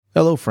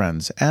Hello,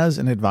 friends. As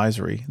an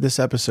advisory, this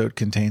episode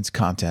contains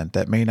content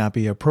that may not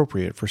be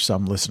appropriate for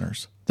some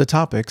listeners. The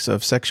topics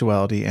of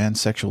sexuality and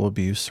sexual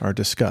abuse are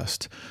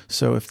discussed,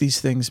 so if these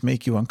things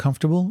make you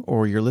uncomfortable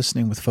or you're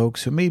listening with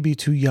folks who may be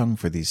too young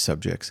for these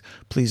subjects,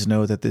 please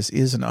know that this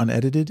is an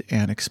unedited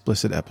and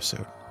explicit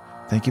episode.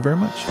 Thank you very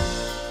much.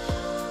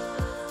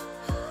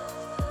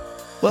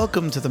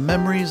 Welcome to the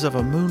Memories of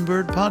a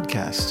Moonbird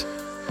podcast,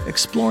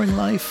 exploring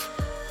life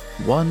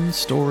one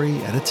story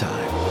at a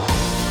time.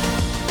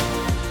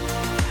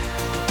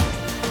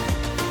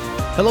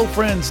 Hello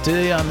friends,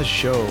 today on the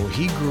show,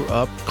 he grew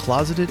up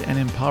closeted and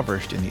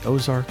impoverished in the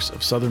Ozarks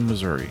of southern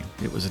Missouri.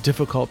 It was a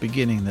difficult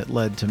beginning that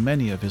led to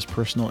many of his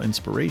personal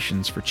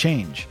inspirations for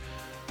change.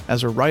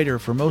 As a writer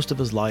for most of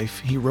his life,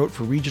 he wrote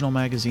for regional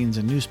magazines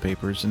and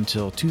newspapers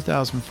until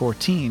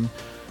 2014,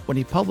 when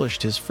he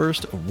published his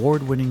first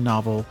award-winning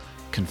novel,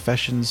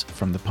 Confessions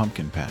from the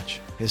Pumpkin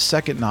Patch. His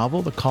second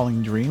novel, The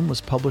Calling Dream,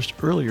 was published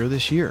earlier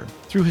this year.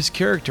 Through his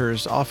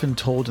characters, often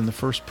told in the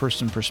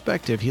first-person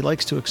perspective, he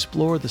likes to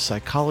explore the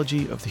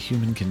psychology of the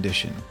human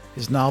condition.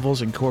 His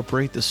novels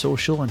incorporate the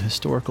social and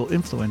historical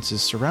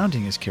influences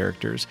surrounding his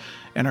characters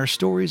and are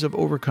stories of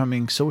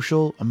overcoming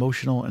social,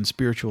 emotional, and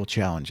spiritual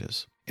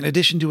challenges. In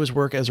addition to his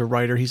work as a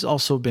writer, he's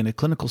also been a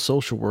clinical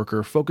social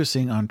worker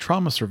focusing on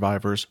trauma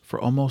survivors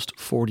for almost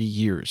 40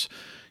 years.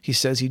 He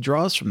says he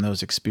draws from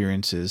those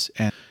experiences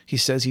and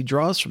his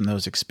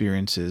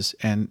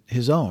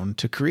own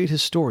to create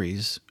his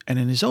stories, and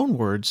in his own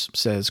words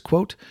says,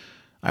 quote,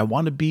 "I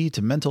want to be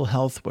to mental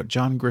health what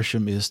John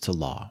Grisham is to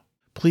law."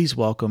 Please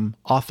welcome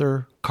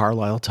author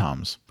Carlisle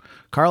Thoms.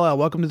 Carlisle,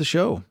 welcome to the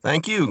show.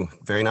 Thank you.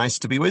 Very nice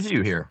to be with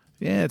you here.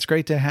 Yeah, it's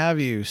great to have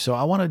you. So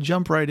I want to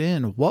jump right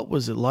in. What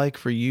was it like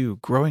for you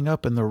growing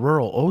up in the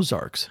rural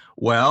Ozarks?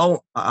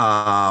 Well,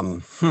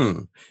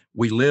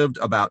 we lived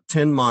about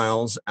 10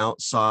 miles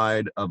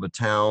outside of a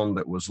town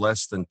that was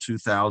less than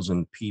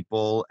 2,000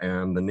 people,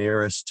 and the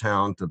nearest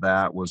town to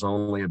that was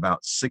only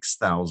about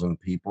 6,000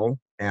 people.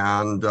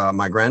 And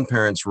my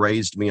grandparents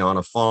raised me on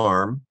a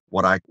farm,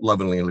 what I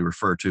lovingly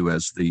refer to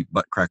as the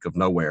butt crack of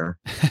nowhere.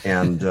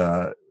 And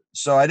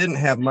so I didn't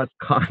have much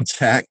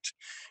contact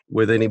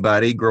with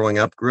anybody growing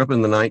up. Grew up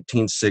in the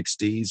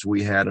 1960s.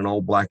 We had an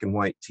old black and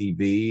white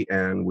TV,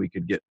 and we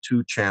could get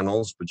two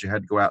channels, but you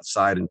had to go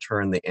outside and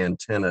turn the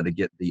antenna to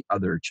get the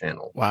other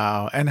channel.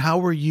 Wow. And how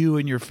were you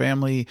and your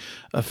family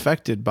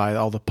affected by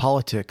all the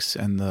politics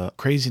and the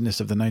craziness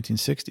of the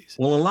 1960s?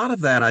 Well, a lot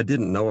of that I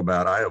didn't know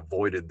about. I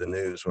avoided the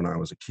news when I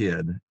was a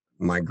kid.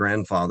 My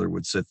grandfather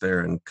would sit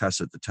there and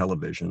cuss at the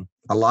television.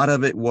 A lot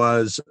of it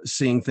was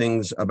seeing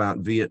things about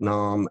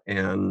Vietnam,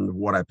 and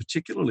what I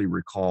particularly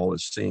recall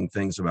is seeing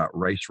things about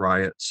race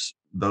riots,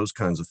 those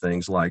kinds of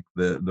things, like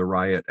the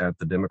riot at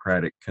the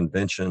Democratic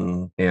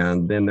Convention.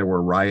 And then there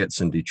were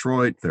riots in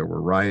Detroit. There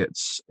were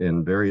riots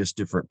in various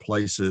different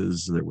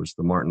places. There was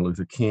the Martin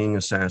Luther King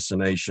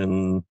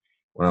assassination.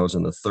 When I was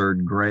in the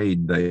third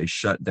grade, they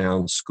shut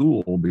down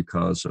school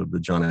because of the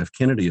John F.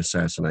 Kennedy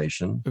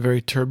assassination. A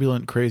very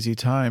turbulent, crazy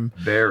time.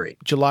 Very.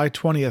 July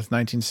 20th,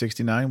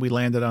 1969, we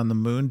landed on the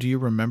moon. Do you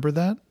remember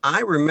that?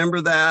 I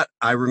remember that.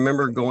 I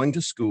remember going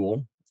to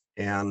school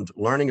and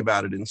learning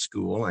about it in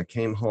school. I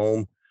came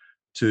home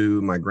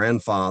to my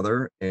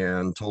grandfather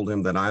and told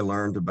him that I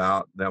learned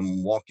about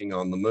them walking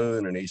on the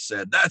moon, and he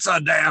said, "That's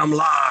a damn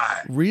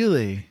lie."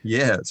 Really?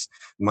 Yes.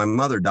 My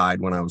mother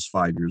died when I was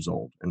 5 years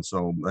old, and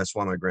so that's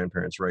why my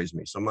grandparents raised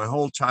me. So my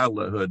whole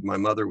childhood, my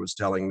mother was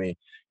telling me,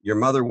 "Your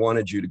mother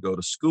wanted you to go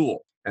to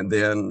school." And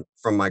then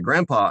from my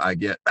grandpa, I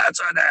get, "That's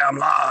a damn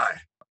lie."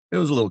 It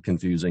was a little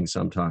confusing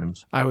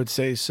sometimes. I would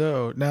say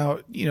so. Now,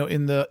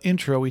 in the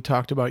intro, we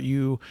talked about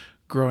you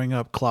growing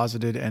up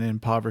closeted and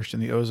impoverished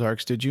in the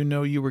Ozarks. Did you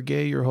know you were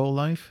gay your whole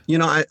life?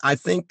 I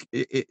think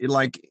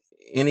like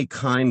any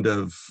kind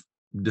of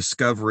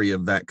discovery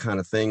of that kind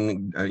of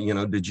thing,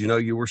 did you know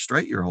you were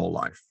straight your whole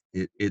life?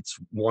 It's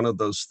one of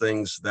those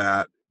things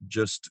that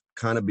just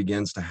kind of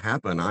begins to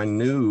happen. I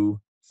knew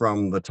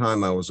from the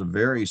time I was a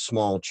very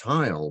small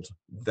child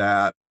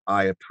that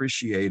I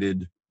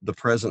appreciated the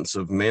presence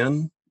of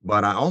men,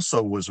 but I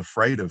also was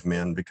afraid of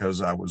men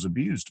because I was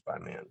abused by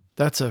men.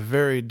 That's a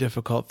very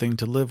difficult thing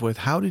to live with.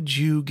 How did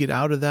you get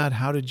out of that?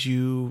 How did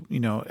you,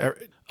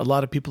 a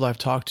lot of people I've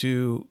talked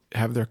to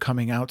have their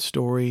coming out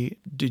story.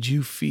 Did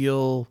you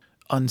feel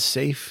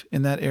unsafe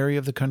in that area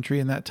of the country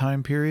in that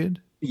time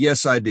period?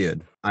 Yes, I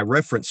did. I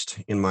referenced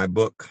in my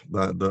book,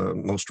 the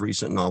most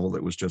recent novel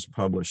that was just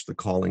published, The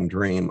Calling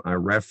Dream, I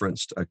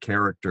referenced a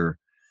character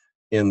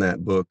in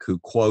that book who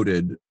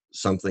quoted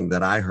something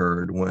that I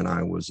heard when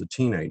I was a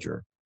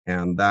teenager.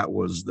 And that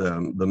was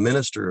the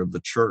minister of the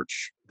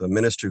church, the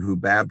minister who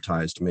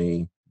baptized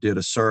me, did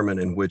a sermon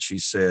in which he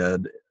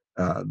said,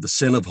 the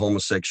sin of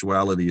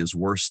homosexuality is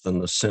worse than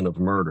the sin of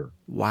murder.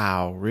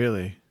 Wow,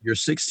 really? You're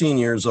 16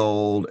 years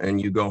old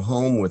and you go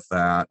home with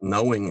that,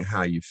 knowing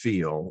how you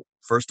feel.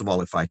 First of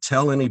all, if I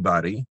tell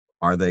anybody,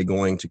 are they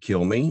going to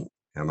kill me?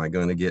 Am I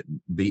going to get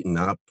beaten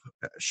up?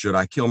 Should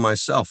I kill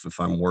myself if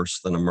I'm worse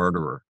than a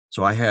murderer?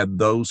 So I had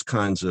those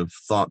kinds of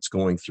thoughts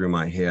going through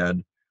my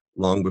head.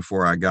 long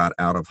before I got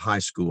out of high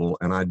school.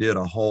 And I did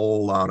a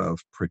whole lot of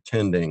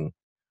pretending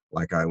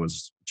like I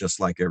was just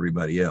like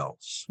everybody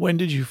else. When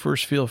did you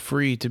first feel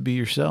free to be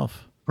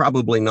yourself?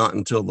 Probably not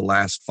until the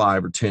last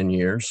 5 or 10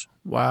 years.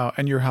 Wow.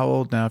 And you're how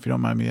old now, if you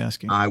don't mind me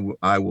asking?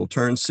 I will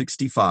turn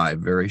 65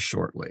 very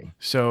shortly.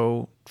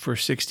 So for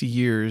 60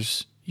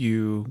 years,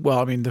 well,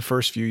 I mean, the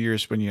first few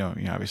years when,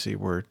 obviously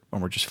when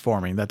we're just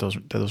forming, that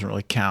doesn't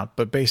really count.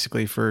 But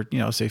basically for,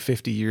 say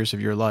 50 years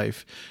of your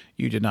life,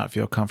 you did not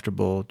feel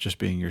comfortable just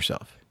being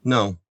yourself.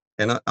 No.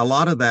 And a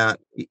lot of that,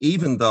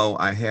 even though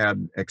I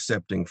had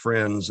accepting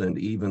friends and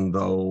even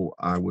though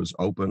I was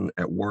open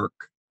at work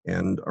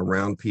and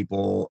around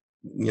people,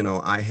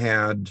 I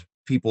had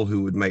people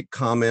who would make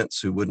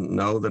comments who wouldn't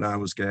know that I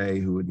was gay,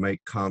 who would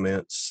make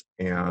comments,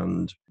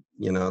 and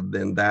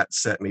then that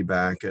set me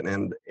back.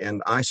 And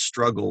I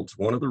struggled.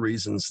 One of the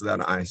reasons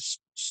that I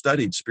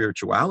studied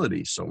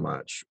spirituality so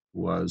much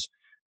was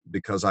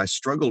because I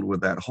struggled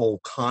with that whole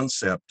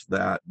concept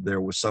that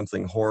there was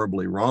something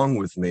horribly wrong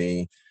with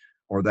me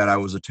or that I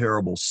was a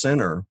terrible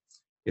sinner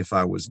if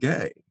I was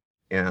gay.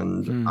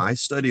 And I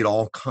studied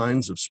all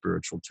kinds of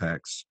spiritual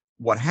texts.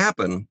 What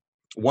happened,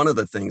 one of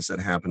the things that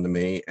happened to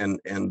me, and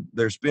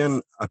there's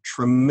been a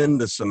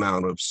tremendous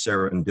amount of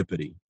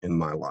serendipity in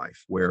my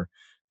life where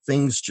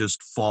things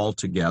just fall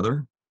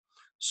together.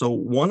 So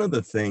one of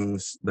the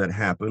things that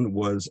happened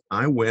was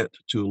I went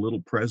to a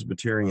little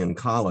Presbyterian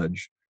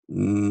college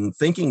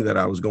thinking that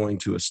I was going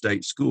to a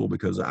state school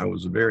because I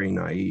was very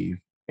naive.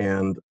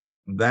 And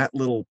that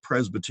little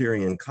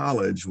Presbyterian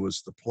college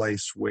was the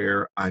place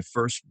where I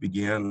first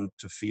began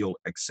to feel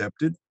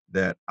accepted,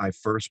 that I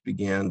first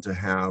began to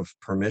have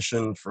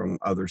permission from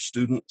other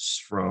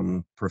students,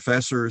 from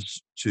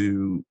professors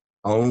to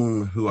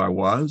own who I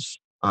was.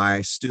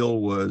 I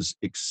still was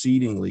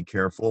exceedingly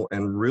careful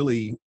and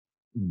really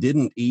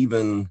didn't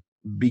even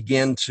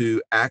begin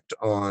to act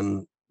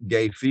on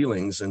gay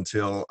feelings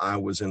until I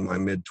was in my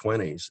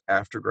mid-20s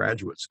after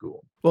graduate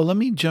school. Well, let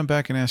me jump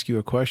back and ask you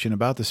a question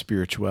about the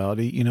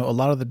spirituality. A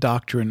lot of the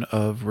doctrine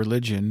of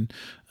religion,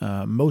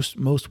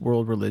 most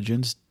world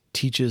religions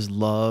teaches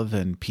love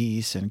and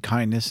peace and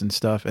kindness and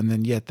stuff. And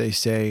then yet they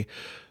say,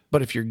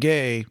 but if you're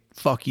gay,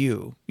 fuck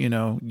you,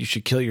 you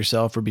should kill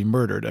yourself or be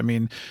murdered. I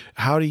mean,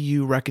 how do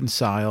you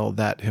reconcile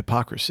that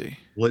hypocrisy?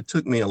 Well, it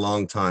took me a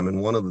long time.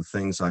 And one of the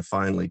things I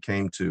finally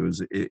came to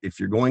is if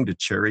you're going to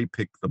cherry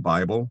pick the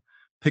Bible,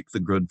 pick the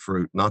good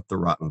fruit, not the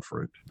rotten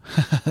fruit.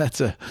 That's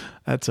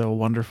a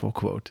wonderful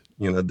quote.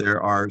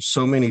 There are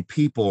so many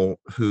people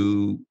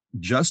who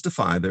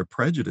justify their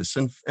prejudice,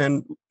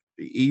 and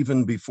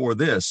even before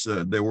this,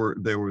 there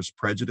was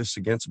prejudice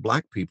against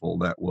Black people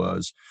that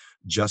was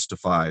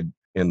justified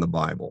in the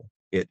Bible.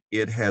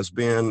 It has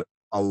been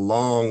a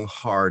long,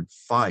 hard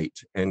fight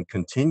and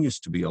continues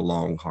to be a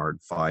long, hard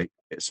fight,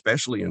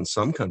 especially in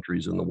some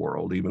countries in the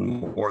world, even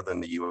more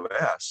than the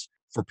US,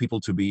 for people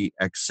to be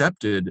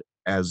accepted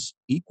as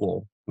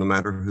equal, no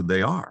matter who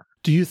they are.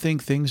 Do you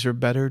think things are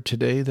better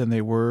today than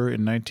they were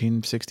in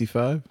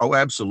 1965? Oh,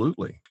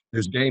 absolutely.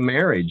 There's gay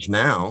marriage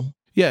now.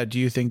 Yeah. Do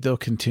you think they'll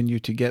continue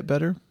to get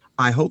better?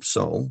 I hope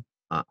so.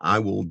 I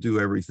will do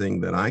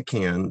everything that I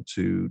can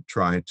to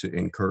try to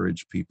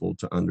encourage people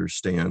to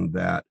understand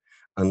that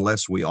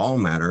unless we all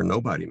matter,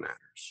 nobody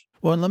matters.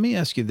 Well, and let me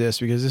ask you this,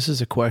 because this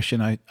is a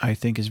question I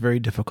think is very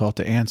difficult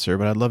to answer,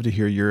 but I'd love to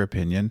hear your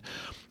opinion.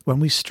 When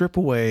we strip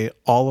away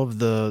all of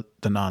the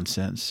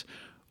nonsense,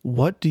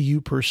 what do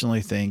you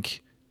personally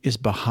think is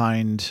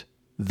behind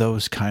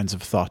those kinds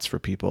of thoughts for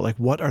people? Like,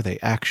 what are they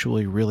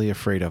actually really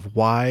afraid of?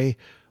 Why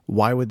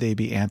would they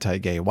be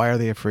anti-gay? Why are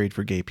they afraid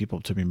for gay people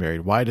to be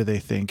married? Why do they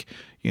think,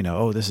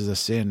 oh, this is a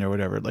sin or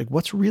whatever? Like,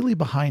 what's really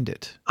behind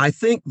it? I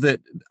think that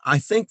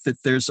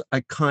there's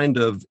a kind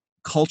of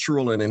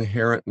cultural and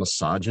inherent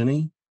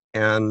misogyny,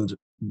 and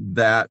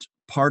that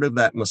part of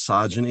that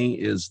misogyny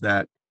is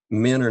that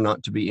men are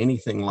not to be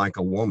anything like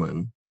a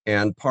woman.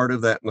 And part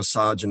of that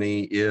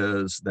misogyny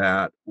is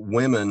that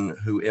women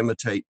who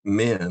imitate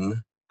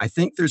men, I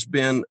think there's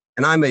been,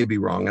 and I may be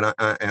wrong,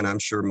 and I'm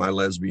sure my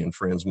lesbian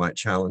friends might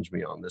challenge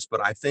me on this,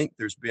 but I think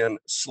there's been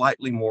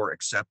slightly more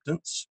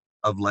acceptance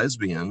of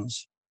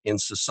lesbians in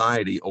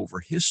society over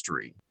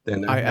history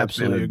than there have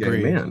been of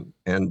gay men.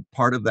 And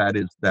part of that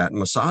is that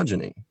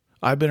misogyny.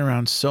 I've been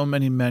around so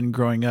many men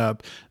growing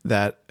up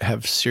that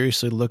have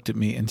seriously looked at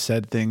me and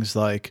said things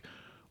like,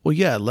 well,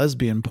 yeah,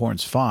 lesbian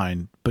porn's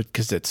fine, but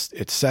because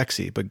it's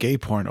sexy, but gay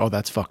porn, oh,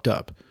 that's fucked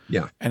up.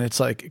 Yeah. And it's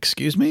like,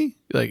 excuse me?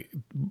 Like,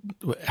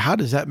 how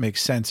does that make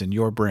sense in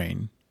your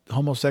brain?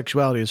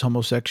 Homosexuality is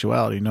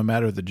homosexuality, no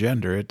matter the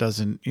gender. It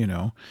doesn't,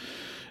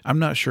 I'm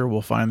not sure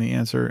we'll find the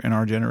answer in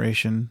our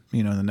generation,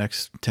 in the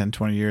next 10,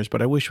 20 years,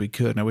 but I wish we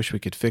could, and I wish we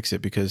could fix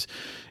it, because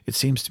it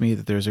seems to me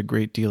that there's a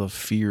great deal of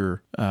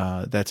fear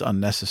that's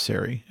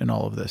unnecessary in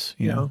all of this,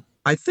 you know?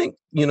 I think,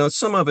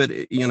 some of it,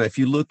 if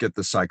you look at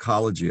the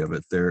psychology of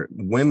it,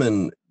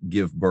 women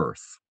give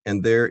birth,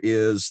 and there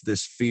is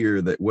this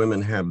fear that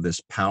women have this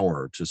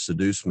power to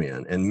seduce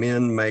men, and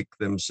men make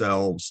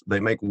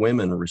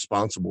women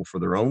responsible for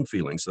their own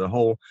feelings. The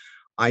whole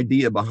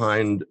idea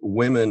behind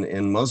women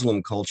in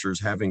Muslim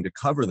cultures having to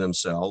cover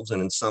themselves,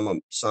 and in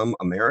some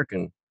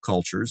American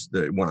cultures,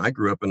 that when I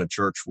grew up in a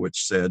church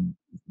which said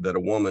that a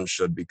woman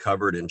should be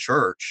covered in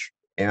church.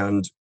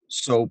 And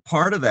so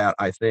part of that,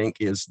 I think,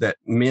 is that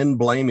men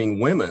blaming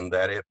women,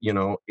 that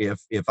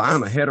if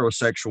I'm a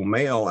heterosexual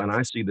male and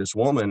I see this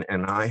woman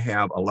and I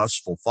have a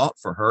lustful thought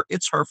for her,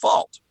 it's her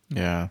fault.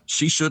 Yeah.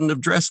 She shouldn't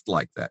have dressed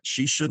like that.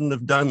 She shouldn't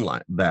have done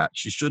like that.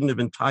 She shouldn't have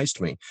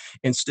enticed me,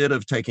 instead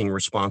of taking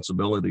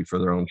responsibility for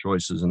their own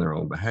choices and their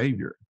own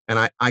behavior.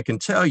 And I can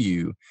tell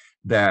you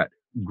that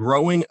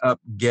growing up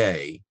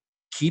gay,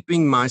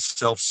 keeping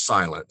myself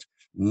silent,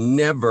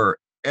 never,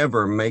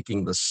 ever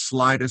making the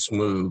slightest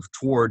move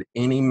toward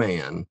any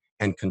man,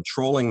 and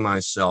controlling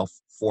myself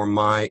for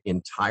my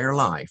entire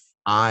life,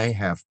 I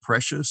have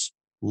precious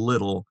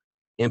little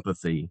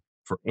empathy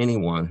for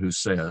anyone who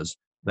says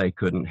they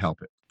couldn't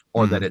help it,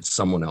 or that it's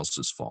someone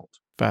else's fault.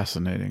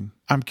 Fascinating.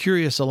 I'm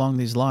curious along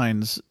these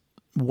lines,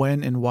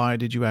 when and why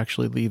did you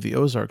actually leave the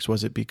Ozarks?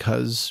 Was it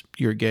because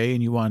you're gay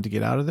and you wanted to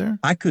get out of there?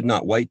 I could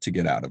not wait to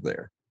get out of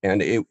there.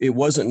 And it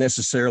wasn't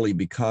necessarily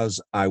because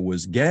I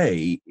was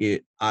gay.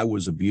 I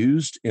was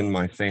abused in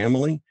my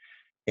family,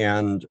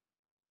 and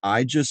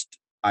I just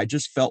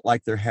felt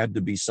like there had to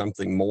be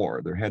something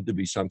more. There had to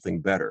be something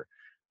better.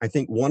 I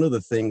think one of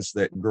the things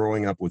that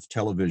growing up with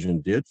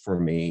television did for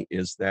me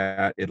is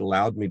that it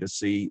allowed me to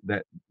see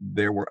that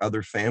there were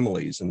other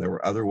families and there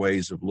were other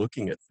ways of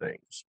looking at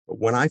things. But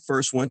when I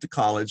first went to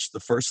college, the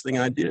first thing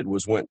I did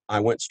was I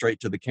went straight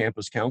to the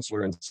campus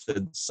counselor and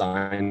said,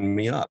 "Sign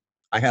me up."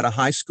 I had a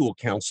high school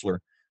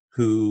counselor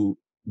who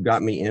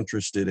got me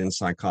interested in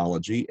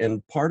psychology.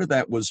 And part of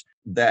that was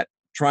that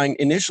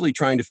initially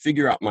trying to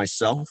figure out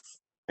myself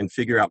and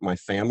figure out my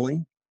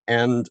family.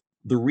 And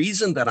the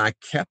reason that I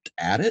kept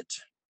at it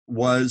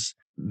was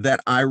that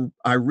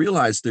I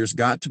realized there's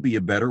got to be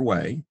a better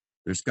way.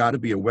 There's got to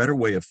be a better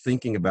way of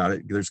thinking about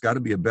it. There's got to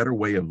be a better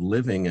way of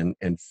living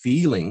and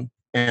feeling.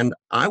 And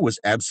I was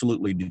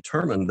absolutely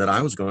determined that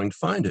I was going to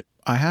find it.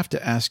 I have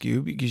to ask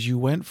you, because you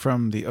went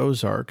from the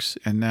Ozarks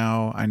and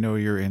now I know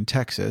you're in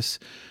Texas.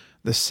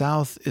 The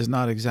South is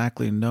not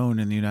exactly known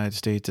in the United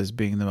States as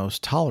being the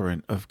most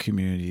tolerant of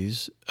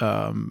communities.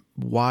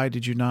 Why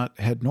did you not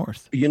head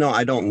north?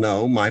 I don't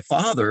know. My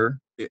father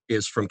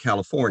is from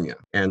California.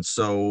 And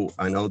so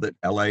I know that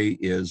LA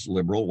is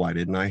liberal. Why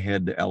didn't I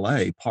head to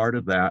LA? Part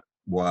of that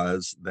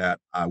was that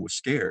I was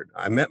scared.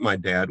 I met my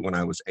dad when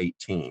I was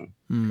 18,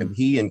 and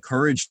he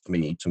encouraged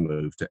me to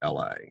move to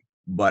LA.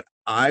 But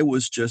I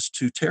was just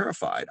too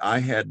terrified. I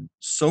had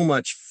so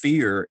much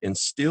fear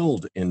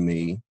instilled in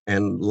me,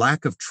 and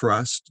lack of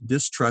trust,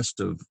 distrust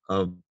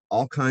of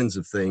all kinds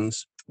of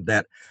things,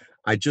 that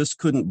I just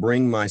couldn't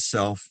bring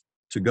myself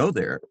to go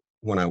there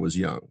when I was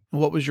young.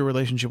 What was your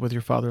relationship with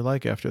your father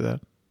like after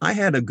that? I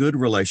had a good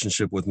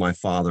relationship with my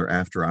father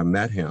after I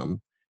met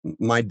him.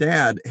 My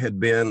dad had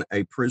been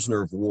a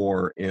prisoner of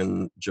war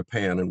in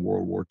Japan in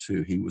World War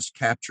II. He was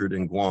captured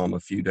in Guam a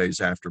few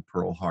days after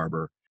Pearl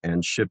Harbor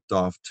and shipped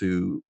off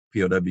to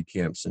POW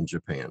camps in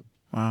Japan.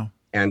 Wow.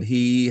 And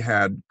he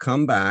had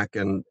come back,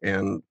 and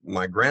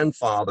my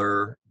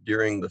grandfather,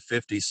 during the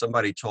 50s,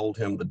 somebody told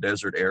him the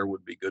desert air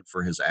would be good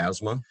for his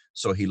asthma.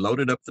 So he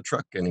loaded up the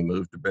truck and he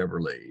moved to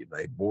Beverly.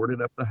 They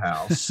boarded up the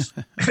house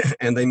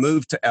and they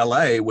moved to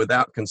LA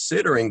without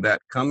considering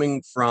that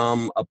coming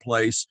from a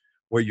place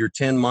where you're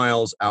 10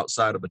 miles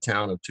outside of a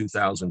town of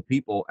 2,000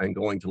 people and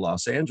going to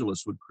Los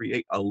Angeles would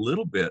create a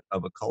little bit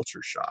of a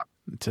culture shock.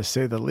 To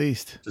say the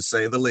least. To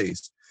say the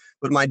least.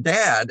 But my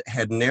dad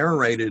had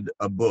narrated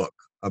a book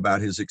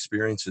about his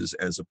experiences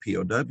as a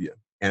POW.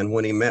 And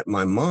when he met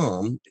my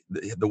mom,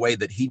 the way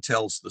that he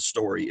tells the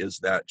story is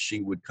that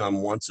she would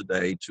come once a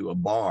day to a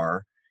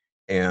bar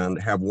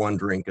and have one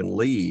drink and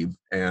leave.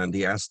 And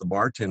he asked the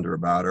bartender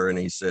about her, and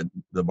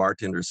the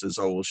bartender says,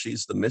 "Oh, well,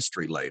 she's the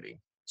mystery lady."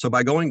 So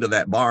by going to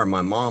that bar,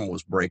 my mom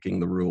was breaking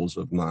the rules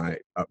of my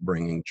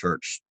upbringing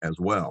church as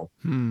well.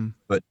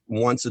 But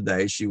once a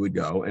day she would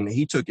go, and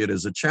he took it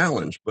as a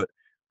challenge. But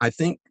I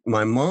think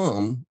my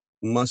mom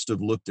must have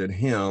looked at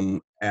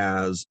him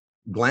as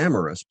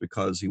glamorous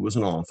because he was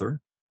an author.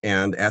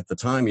 And at the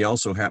time, he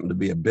also happened to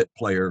be a bit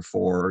player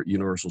for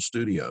Universal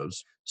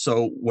Studios.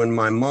 So when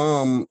my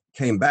mom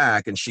came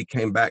back, and she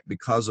came back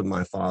because of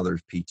my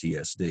father's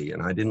PTSD,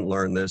 and I didn't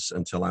learn this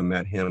until I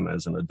met him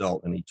as an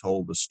adult, and he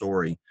told the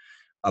story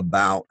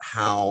about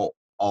how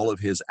all of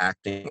his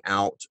acting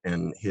out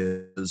and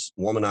his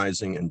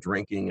womanizing and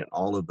drinking and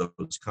all of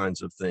those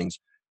kinds of things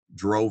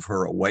drove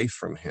her away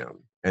from him.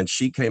 And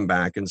she came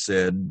back and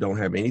said, "Don't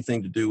have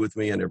anything to do with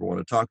me. I never want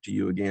to talk to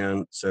you again,"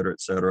 et cetera,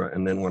 et cetera.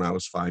 And then when I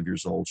was 5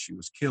 years old, she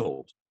was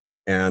killed.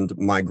 And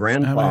my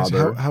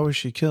grandfather... How was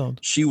she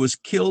killed? She was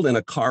killed in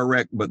a car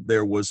wreck, but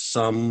there was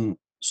some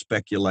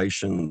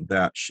speculation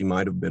that she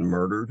might have been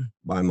murdered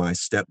by my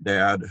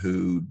stepdad,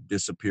 who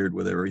disappeared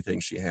with everything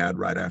she had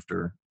right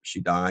after she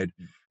died.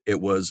 It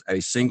was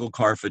a single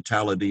car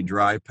fatality,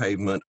 dry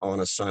pavement on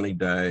a sunny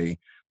day.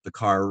 The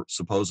car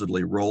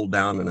supposedly rolled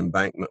down an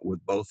embankment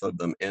with both of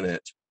them in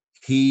it,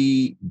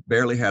 He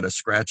barely had a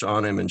scratch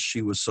on him, and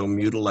she was so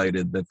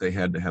mutilated that they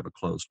had to have a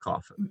closed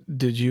coffin.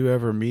 Did you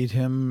ever meet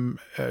him?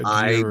 Did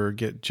you ever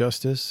get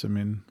justice? I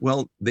mean,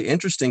 Well, the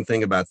interesting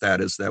thing about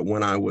that is that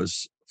when I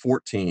was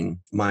 14,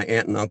 my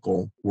aunt and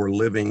uncle were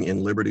living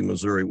in Liberty,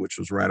 Missouri, which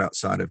was right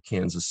outside of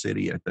Kansas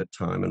City at that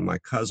time. And my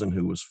cousin,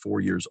 who was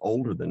 4 years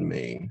older than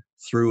me,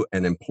 through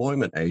an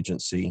employment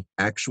agency,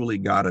 actually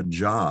got a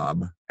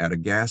job at a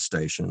gas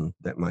station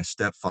that my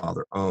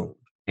stepfather owned.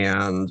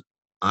 And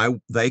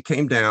they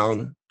came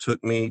down,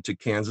 took me to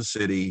Kansas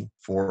City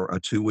for a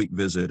 2-week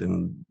visit.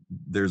 And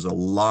there's a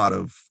lot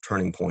of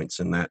turning points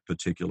in that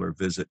particular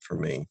visit for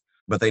me.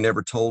 But they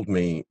never told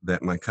me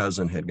that my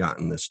cousin had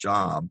gotten this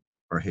job,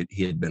 or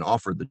he had been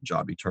offered the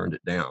job. He turned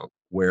it down,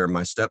 where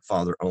my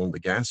stepfather owned the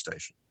gas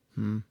station.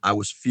 I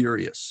was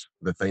furious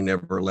that they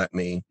never let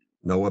me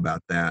know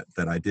about that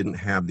I didn't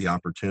have the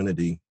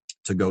opportunity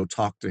to go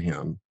talk to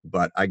him.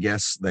 But I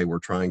guess they were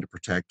trying to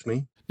protect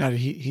me. now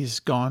he's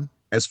gone.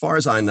 As far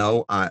as I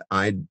know,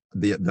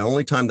 the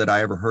only time that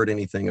I ever heard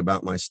anything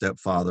about my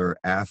stepfather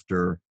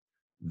after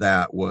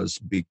that was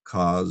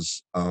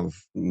because of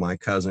my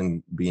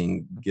cousin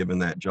being given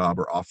that job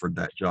or offered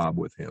that job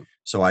with him.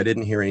 So I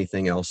didn't hear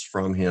anything else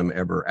from him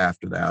ever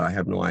after that. I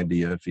have no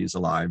idea if he's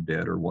alive,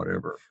 dead, or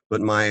whatever.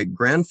 But my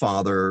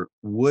grandfather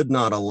would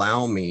not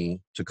allow me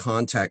to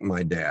contact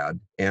my dad.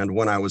 And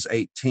when I was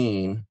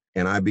 18,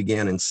 and I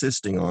began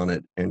insisting on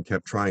it and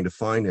kept trying to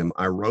find him,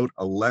 I wrote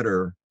a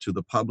letter to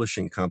the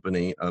publishing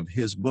company of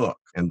his book.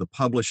 And the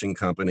publishing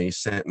company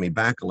sent me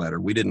back a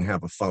letter. We didn't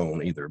have a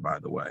phone either, by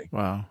the way.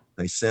 Wow.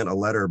 They sent a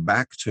letter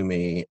back to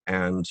me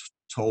and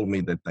told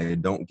me that they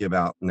don't give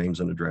out names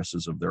and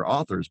addresses of their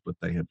authors, but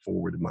they had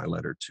forwarded my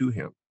letter to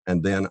him.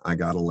 And then I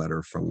got a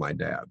letter from my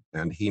dad,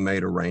 and he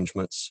made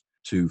arrangements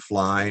to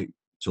fly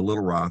to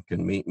Little Rock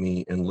and meet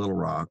me in Little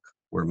Rock,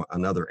 where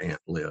another aunt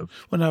lived.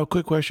 Well, now, a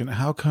quick question.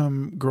 How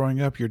come growing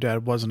up, your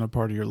dad wasn't a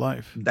part of your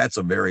life? That's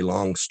a very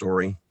long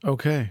story.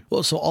 Okay.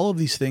 Well, so all of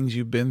these things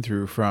you've been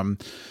through, from,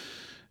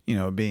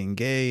 being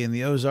gay in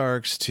the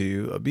Ozarks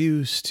to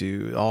abuse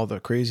to all the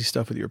crazy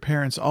stuff with your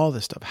parents, all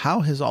this stuff. How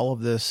has all of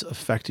this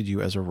affected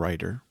you as a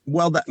writer?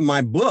 Well,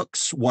 my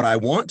books, what I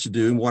want to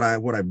do, what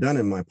I've done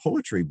in my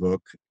poetry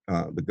book,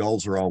 The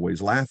Gulls Are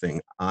Always Laughing,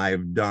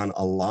 I've done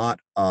a lot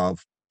of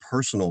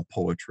personal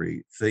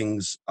poetry,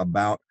 things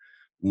about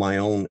my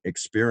own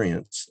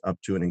experience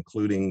up to and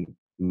including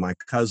my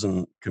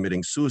cousin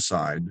committing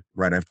suicide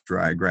right after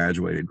I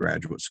graduated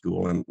graduate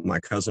school. And my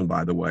cousin,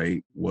 by the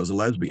way, was a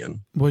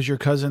lesbian. Was your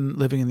cousin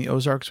living in the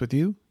Ozarks with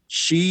you?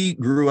 She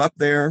grew up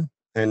there,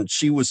 and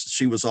she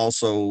was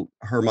also,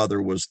 her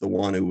mother was the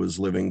one who was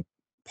living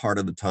part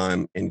of the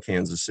time in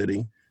Kansas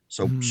City.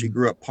 So she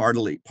grew up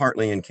partly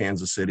in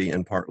Kansas City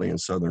and partly in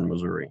southern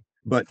Missouri.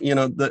 But,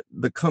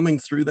 the coming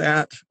through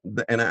that,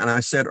 and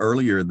I said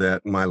earlier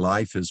that my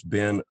life has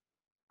been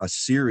a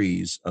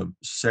series of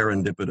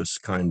serendipitous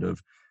kind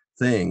of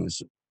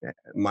things.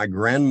 My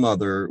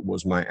grandmother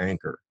was my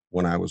anchor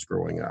when I was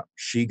growing up.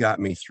 She got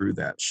me through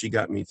that. She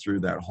got me through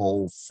that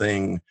whole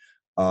thing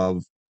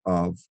of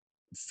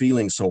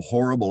feeling so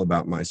horrible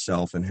about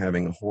myself and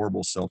having a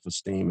horrible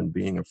self-esteem and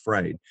being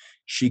afraid.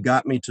 She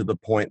got me to the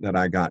point that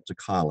I got to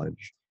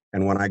college.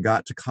 And when I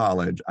got to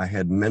college, I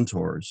had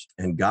mentors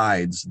and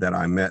guides that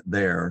I met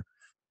there,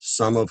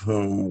 some of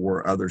whom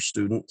were other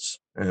students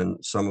and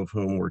some of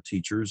whom were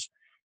teachers.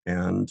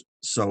 And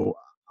so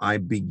I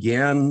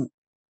began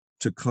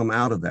to come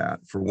out of that.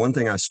 For one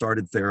thing, I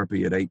started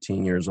therapy at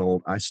 18 years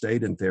old. I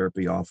stayed in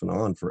therapy off and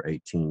on for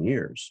 18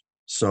 years.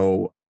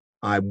 So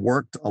I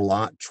worked a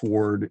lot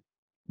toward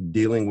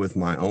dealing with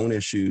my own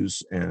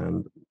issues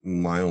and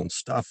my own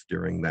stuff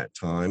during that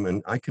time.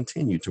 And I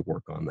continue to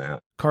work on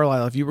that.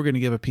 Carlisle, if you were going to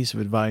give a piece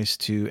of advice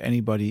to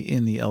anybody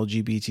in the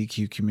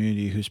LGBTQ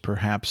community who's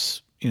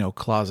perhaps,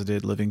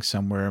 closeted, living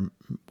somewhere,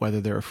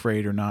 whether they're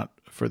afraid or not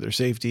for their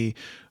safety,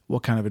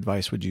 what kind of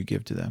advice would you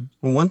give to them?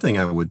 Well, one thing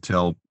I would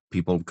tell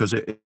people, because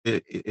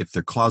if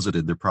they're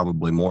closeted, they're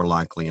probably more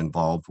likely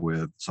involved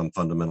with some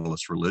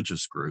fundamentalist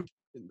religious group.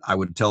 I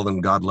would tell them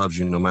God loves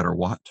you no matter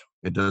what.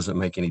 It doesn't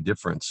make any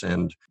difference.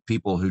 And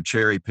people who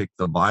cherry pick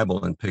the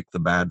Bible and pick the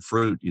bad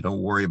fruit, you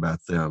don't worry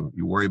about them.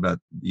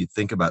 You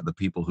think about the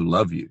people who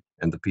love you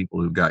and the people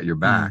who got your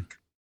back.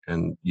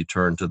 And you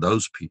turn to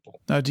those people.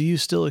 Now, do you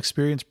still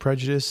experience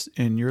prejudice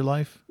in your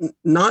life?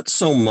 Not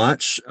so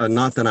much,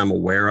 not that I'm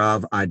aware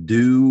of. I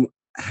do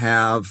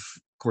have,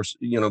 of course,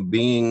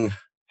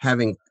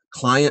 having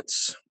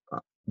clients,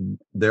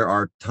 there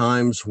are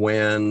times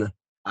when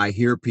I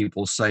hear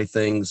people say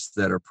things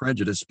that are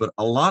prejudiced, but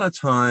a lot of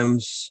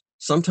times,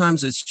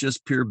 sometimes it's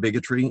just pure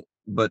bigotry,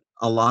 but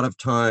a lot of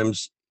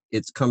times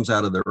it comes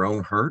out of their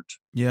own hurt.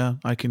 Yeah,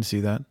 I can see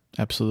that.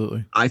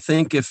 Absolutely. I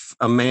think if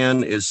a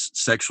man is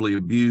sexually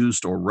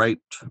abused or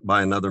raped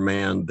by another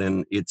man,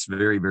 then it's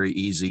very, very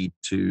easy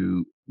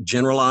to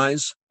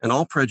generalize. And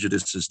all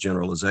prejudice is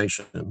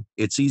generalization.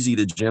 It's easy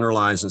to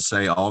generalize and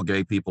say all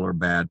gay people are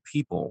bad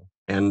people.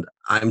 And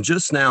I'm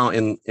just now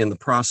in the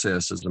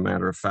process, as a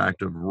matter of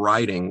fact, of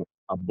writing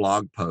a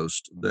blog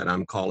post that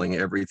I'm calling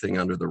Everything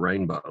Under the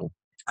Rainbow.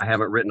 I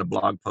haven't written a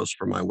blog post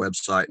for my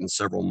website in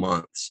several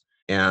months.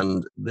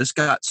 And this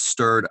got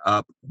stirred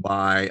up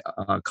by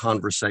a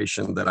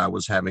conversation that I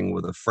was having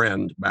with a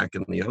friend back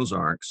in the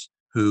Ozarks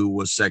who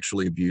was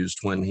sexually abused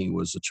when he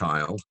was a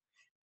child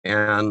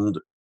and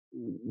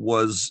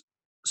was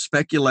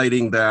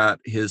speculating that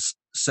his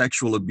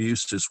sexual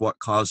abuse is what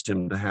caused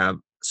him to have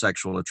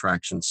sexual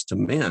attractions to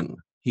men.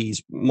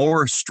 He's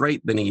more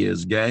straight than he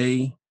is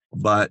gay,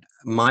 but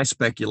my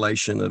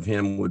speculation of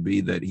him would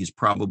be that he's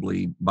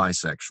probably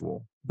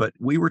bisexual. But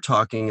we were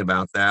talking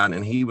about that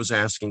and he was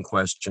asking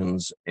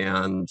questions.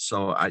 And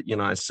so I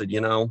said,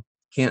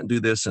 can't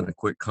do this in a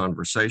quick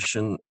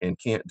conversation and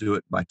can't do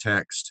it by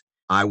text.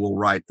 I will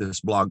write this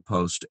blog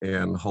post,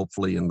 and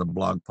hopefully in the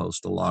blog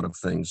post, a lot of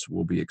things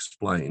will be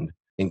explained,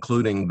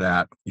 including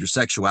that your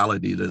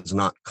sexuality does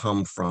not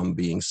come from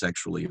being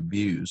sexually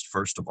abused,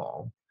 first of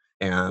all,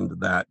 and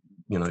that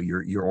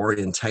your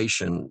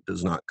orientation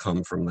does not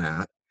come from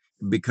that,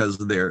 because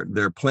there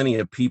are plenty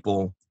of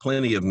people,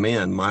 plenty of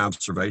men. My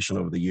observation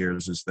over the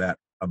years is that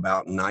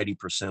about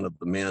 90% of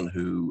the men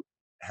who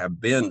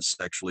have been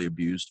sexually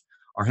abused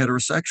are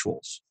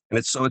heterosexuals. And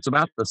it's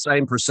about the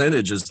same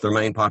percentage as their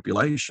main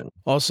population.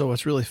 Also,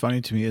 what's really funny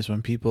to me is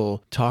when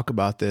people talk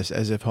about this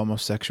as if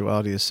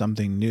homosexuality is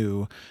something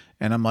new.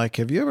 And I'm like,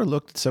 have you ever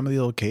looked at some of the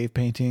old cave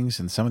paintings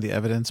and some of the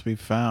evidence we've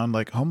found?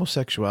 Like,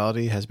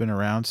 homosexuality has been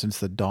around since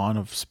the dawn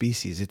of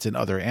species. It's in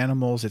other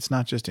animals. It's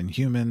not just in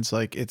humans.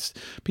 Like,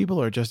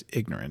 people are just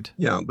ignorant.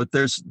 Yeah, but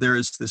there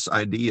is this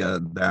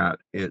idea that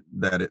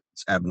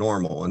it's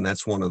abnormal, and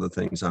that's one of the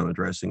things I'm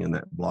addressing in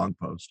that blog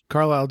post.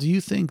 Carlisle, do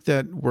you think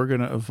that we're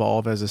going to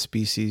evolve as a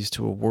species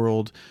to a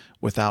world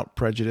without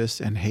prejudice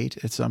and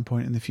hate at some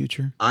point in the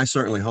future? I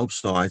certainly hope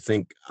so. I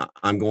think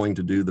I'm going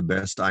to do the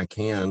best I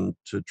can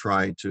to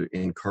try to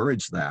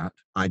encourage that.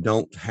 I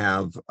don't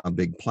have a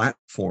big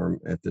platform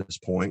at this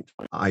point.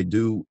 I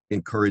do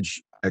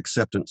encourage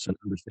acceptance and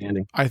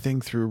understanding. I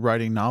think through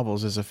writing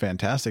novels is a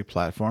fantastic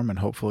platform, and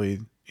hopefully,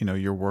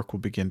 your work will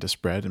begin to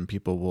spread and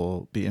people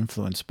will be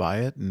influenced by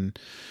it. And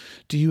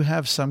do you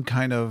have some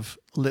kind of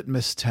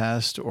litmus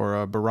test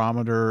or a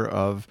barometer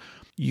of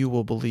you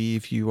will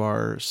believe you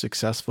are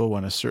successful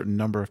when a certain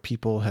number of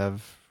people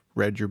have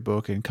read your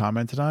book and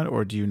commented on it,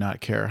 or do you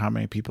not care how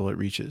many people it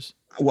reaches?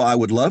 Well, I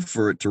would love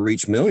for it to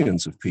reach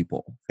millions of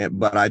people,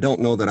 but I don't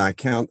know that I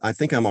count. I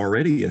think I'm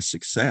already a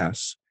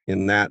success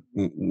in that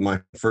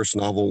my first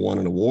novel won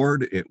an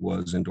award. It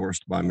was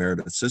endorsed by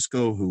Meredith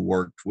Sisko, who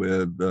worked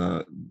with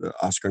the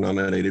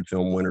Oscar-nominated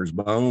film Winter's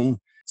Bone.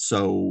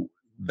 So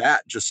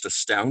that just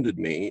astounded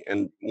me.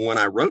 And when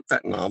I wrote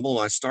that novel,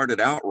 I started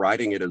out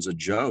writing it as a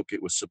joke.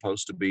 It was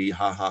supposed to be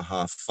ha ha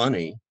ha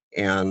funny.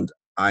 And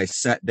I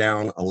sat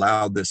down,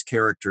 allowed this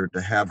character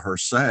to have her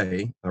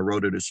say. I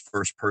wrote it as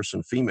first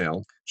person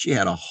female. She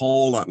had a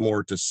whole lot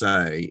more to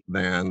say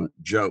than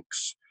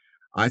jokes.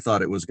 I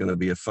thought it was going to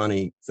be a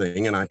funny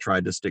thing, and I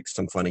tried to stick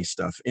some funny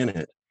stuff in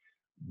it.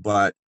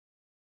 But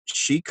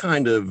she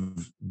kind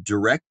of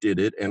directed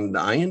it, and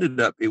I ended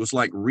up, it was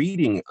like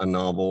reading a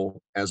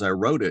novel as I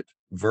wrote it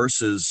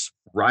versus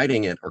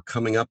writing it or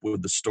coming up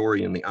with the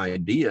story and the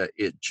idea.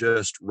 It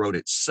just wrote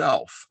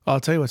itself.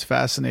 I'll tell you what's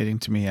fascinating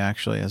to me,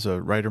 actually, as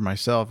a writer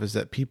myself, is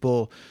that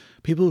people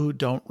who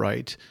don't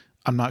write,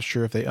 I'm not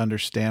sure if they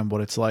understand what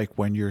it's like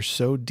when you're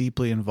so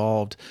deeply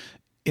involved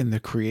in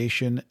the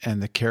creation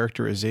and the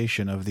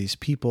characterization of these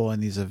people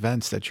and these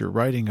events that you're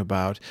writing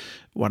about.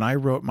 When I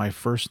wrote my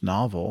first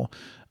novel,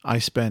 I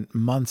spent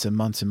months and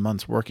months and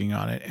months working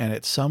on it. And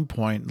at some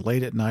point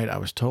late at night, I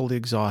was totally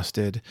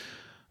exhausted.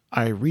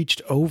 I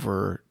reached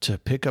over to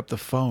pick up the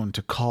phone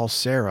to call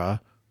Sarah,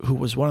 who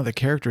was one of the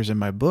characters in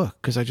my book,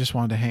 because I just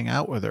wanted to hang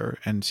out with her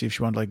and see if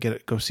she wanted to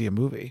go see a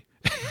movie.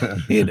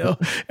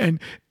 And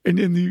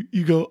then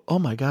you go, oh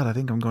my God, I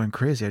think I'm going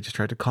crazy. I just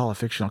tried to call a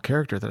fictional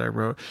character that I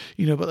wrote,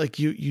 but like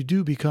you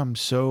do become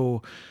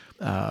so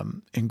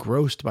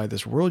engrossed by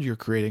this world you're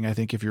creating. I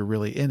think if you're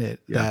really in it,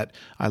 that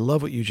I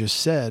love what you just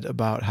said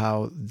about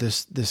how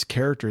this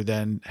character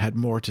then had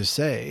more to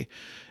say.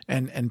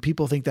 And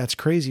people think that's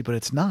crazy, but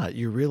it's not.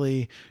 You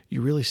really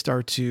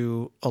start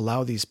to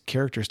allow these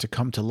characters to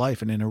come to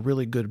life. And in a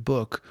really good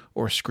book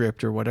or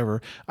script or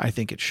whatever, I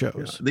think it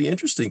shows. The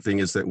interesting thing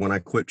is that when I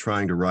quit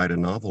trying to write a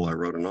novel, I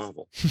wrote a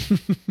novel.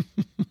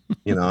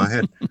 I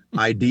had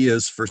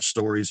ideas for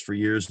stories for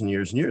years and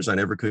years and years. I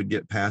never could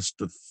get past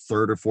the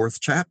third or fourth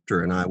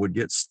chapter, and I would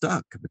get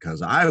stuck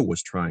because I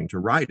was trying to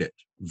write it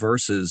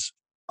versus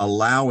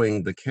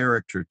allowing the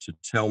character to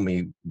tell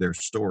me their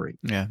story.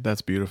 Yeah,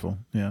 that's beautiful.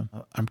 Yeah.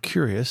 I'm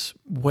curious,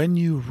 when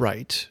you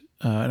write,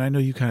 and I know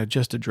you kind of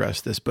just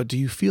addressed this, but do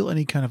you feel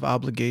any kind of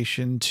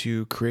obligation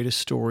to create a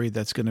story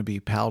that's going to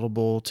be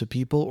palatable to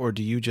people, or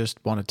do you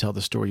just want to tell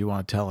the story you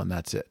want to tell and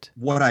that's it?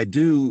 What I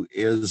do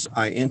is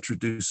I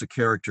introduce a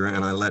character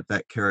and I let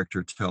that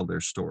character tell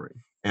their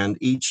story. And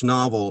each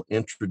novel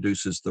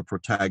introduces the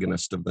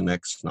protagonist of the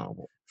next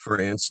novel. For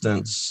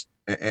instance,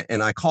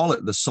 and I call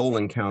it the Soul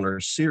Encounter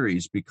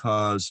series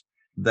because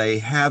they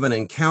have an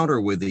encounter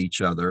with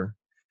each other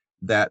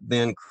that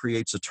then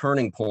creates a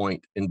turning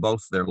point in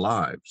both their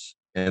lives.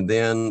 And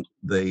then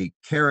the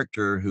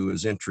character who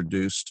is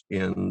introduced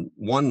in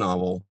one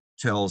novel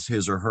tells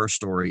his or her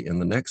story in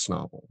the next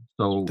novel.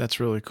 So That's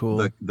really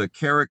cool. the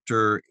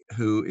character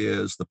who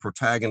is the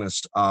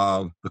protagonist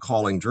of The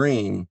Calling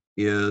Dream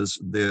is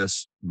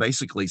this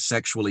basically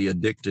sexually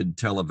addicted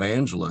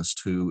televangelist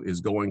who is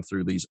going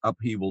through these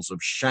upheavals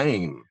of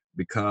shame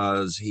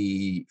because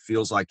he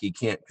feels like he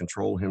can't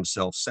control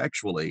himself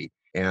sexually.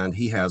 And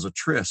he has a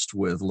tryst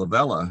with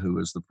Lavella, who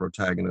is the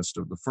protagonist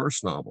of the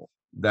first novel.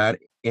 That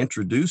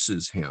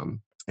introduces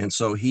him. And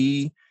so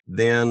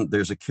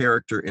there's a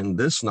character in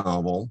this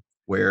novel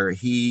where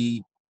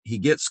he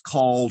gets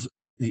called.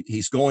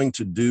 He's going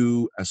to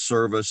do a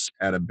service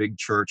at a big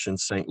church in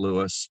St.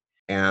 Louis,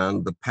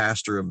 and the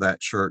pastor of that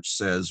church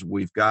says,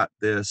 "We've got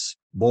this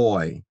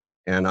boy,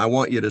 and I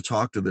want you to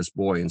talk to this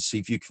boy and see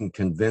if you can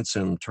convince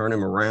him, turn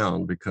him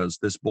around, because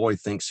this boy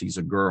thinks he's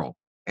a girl."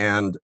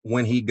 And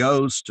when he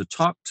goes to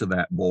talk to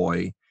that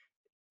boy,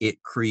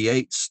 it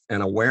creates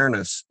an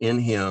awareness in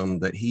him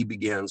that he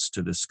begins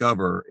to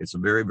discover. It's a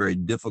very, very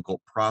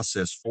difficult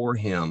process for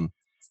him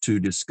to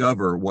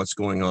discover what's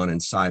going on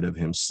inside of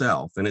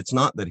himself. And it's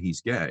not that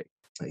he's gay.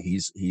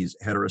 He's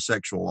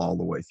heterosexual all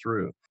the way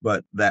through.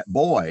 But that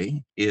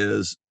boy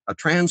is a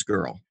trans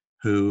girl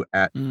who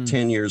at Mm.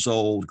 10 years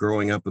old,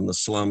 growing up in the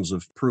slums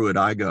of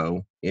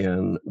Pruitt-Igoe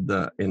in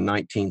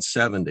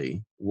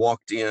 1970,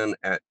 walked in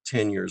at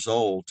 10 years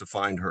old to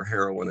find her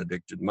heroin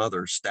addicted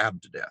mother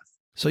stabbed to death.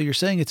 So you're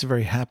saying it's a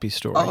very happy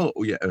story. Oh,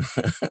 yeah.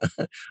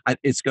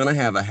 It's going to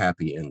have a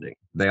happy ending.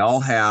 They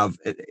all have,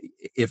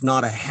 if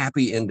not a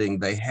happy ending,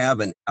 they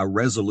have a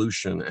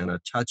resolution and a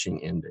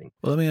touching ending.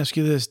 Well, let me ask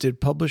you this.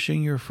 Did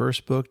publishing your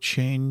first book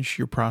change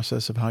your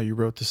process of how you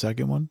wrote the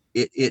second one?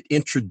 It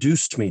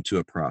introduced me to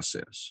a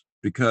process,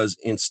 because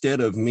instead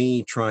of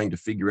me trying to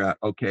figure out,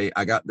 okay,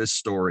 I got this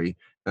story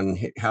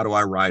and how do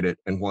I write it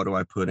and what do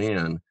I put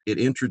in, it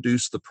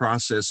introduced the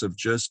process of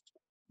just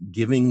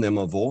giving them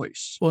a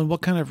voice. Well, and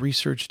what kind of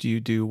research do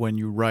you do when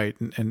you write?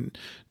 And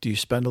do you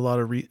spend a lot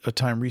of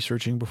time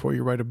researching before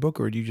you write a book,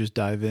 or do you just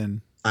dive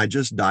in? I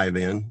just dive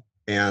in,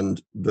 and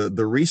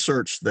the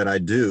research that I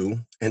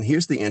do, and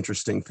here's the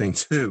interesting thing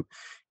too,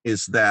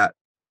 is that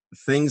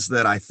things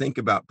that I think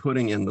about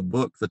putting in the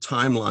book, the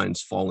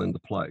timelines fall into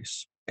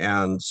place.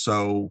 And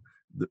so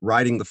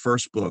writing the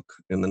first book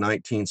in the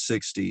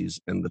 1960s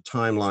and the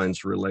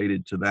timelines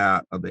related to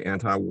that of the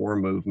anti-war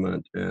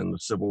movement and the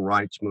civil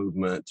rights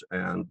movement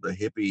and the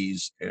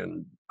hippies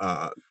and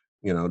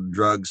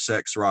drugs,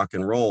 sex, rock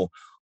and roll,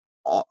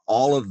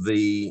 all of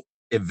the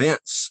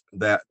events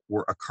that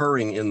were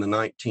occurring in the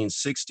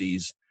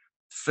 1960s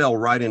fell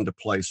right into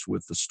place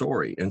with the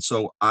story. And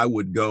so I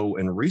would go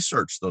and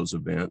research those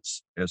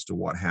events as to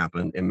what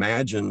happened,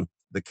 imagine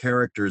the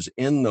characters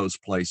in those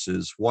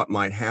places, what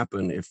might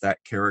happen if that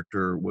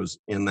character was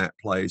in that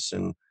place,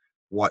 and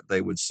what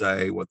they would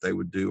say, what they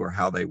would do, or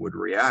how they would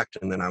react.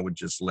 And then I would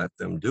just let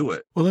them do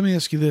it. Well, let me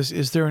ask you this.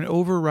 Is there an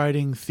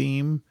overriding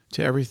theme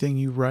to everything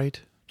you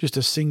write? Just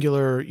a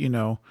singular,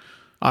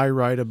 I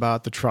write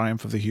about the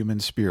triumph of the human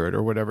spirit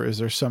or whatever. Is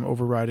there some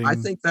overriding? I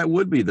think that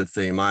would be the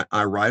theme.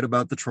 I write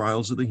about the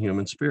trials of the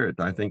human spirit.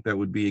 I think that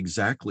would be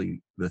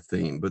exactly the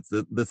theme. But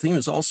the theme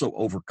is also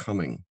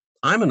overcoming.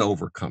 I'm an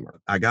overcomer.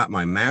 I got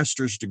my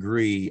master's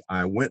degree.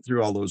 I went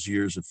through all those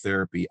years of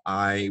therapy.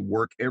 I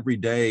work every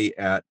day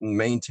at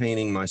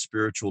maintaining my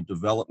spiritual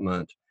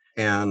development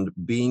and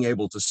being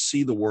able to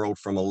see the world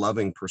from a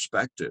loving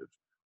perspective.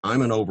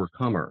 I'm an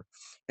overcomer.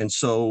 And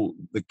so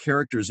the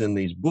characters in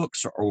these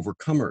books are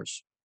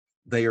overcomers.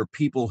 They are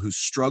people who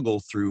struggle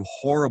through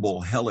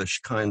horrible,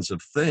 hellish kinds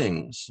of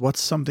things.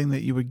 What's something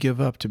that you would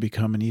give up to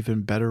become an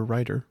even better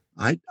writer?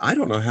 I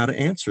don't know how to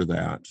answer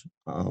that.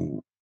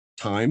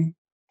 Time.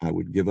 I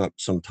would give up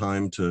some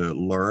time to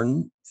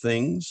learn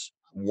things.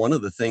 One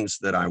of the things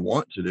that I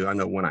want to do, I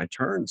know when I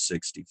turn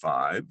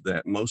 65,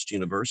 that most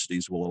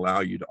universities will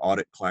allow you to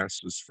audit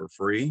classes for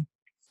free.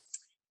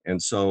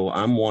 And so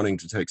I'm wanting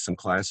to take some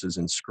classes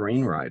in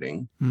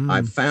screenwriting.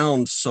 I've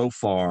found so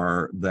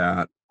far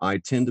that I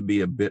tend to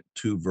be a bit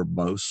too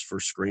verbose for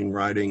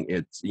screenwriting.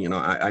 It's,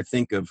 I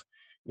think of,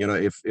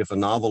 if a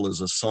novel is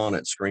a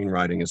sonnet,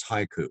 screenwriting is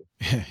haiku.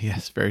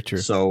 Yes, very true.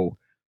 So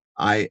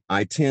I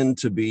tend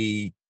to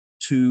be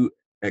too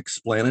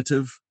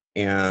explanative,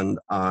 and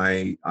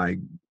I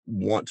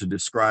want to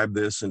describe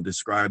this and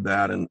describe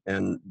that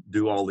and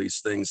do all these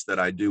things that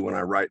I do when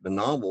I write the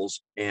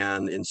novels.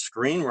 And in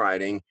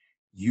screenwriting,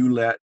 you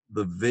let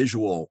the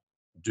visual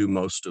do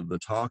most of the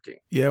talking.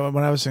 Yeah,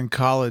 when I was in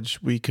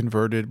college, we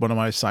converted, one of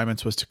my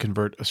assignments was to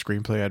convert a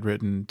screenplay I'd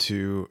written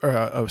to,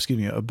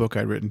 a book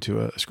I'd written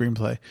to a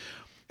screenplay.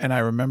 And I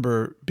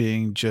remember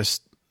being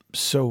just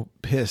so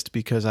pissed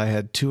because I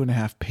had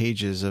 2.5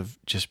 pages of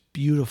just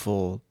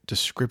beautiful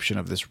description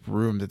of this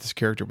room that this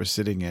character was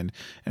sitting in.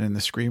 And in the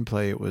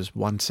screenplay, it was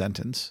one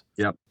sentence.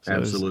 Yep, So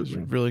absolutely. It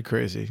was really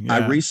crazy. I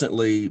Yeah.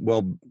 recently,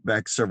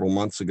 back several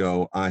months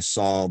ago, I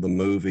saw the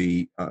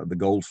movie The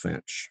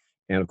Goldfinch.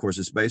 And of course,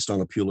 it's based on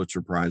a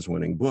Pulitzer Prize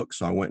winning book.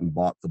 So I went and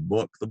bought the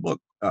book. The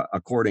book,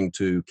 according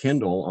to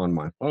Kindle on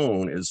my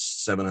phone, is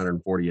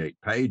 748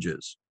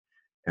 pages.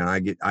 and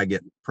I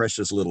get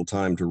precious little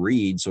time to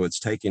read, so it's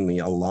taking me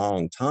a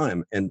long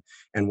time. And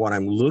what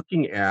I'm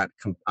looking at,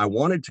 I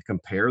wanted to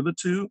compare the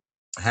two,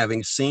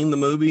 having seen the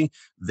movie,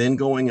 then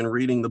going and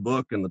reading the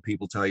book, and the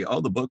people tell you,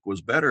 oh, the book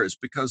was better. It's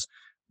because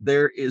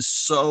there is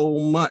so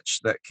much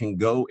that can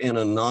go in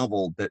a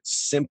novel that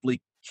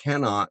simply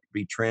cannot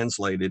be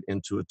translated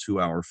into a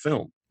 2-hour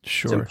film. It's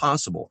Sure.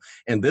 impossible.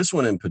 And this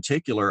one in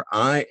particular,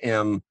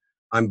 I'm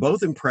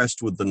both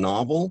impressed with the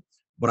novel,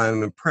 but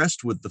I'm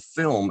impressed with the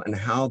film and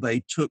how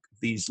they took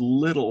these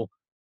little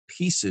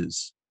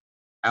pieces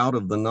out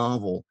of the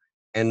novel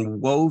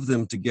and wove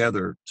them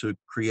together to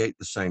create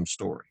the same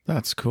story.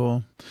 That's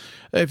cool.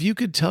 If you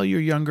could tell your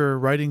younger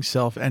writing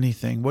self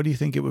anything, what do you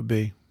think it would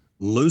be?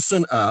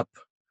 Loosen up,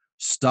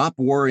 stop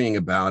worrying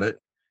about it,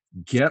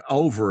 get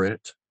over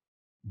it,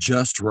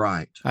 just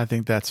write. I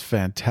think that's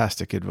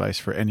fantastic advice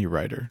for any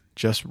writer.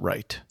 Just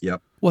write.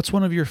 Yep. What's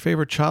one of your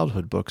favorite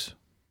childhood books?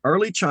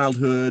 Early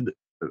childhood,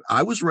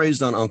 I was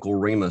raised on Uncle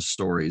Remus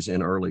stories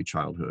in early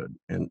childhood,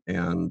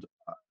 and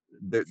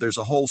there's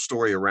a whole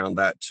story around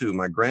that too.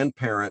 My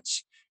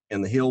grandparents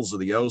in the hills of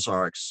the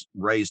Ozarks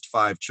raised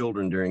 5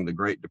 children during the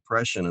Great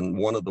Depression, and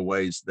one of the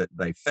ways that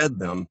they fed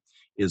them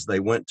is they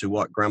went to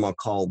what Grandma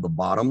called the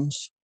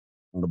bottoms.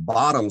 And the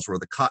bottoms were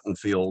the cotton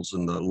fields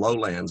and the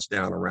lowlands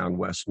down around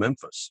West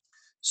Memphis.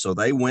 So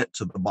they went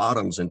to the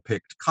bottoms and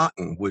picked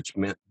cotton, which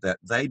meant that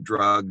they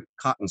drug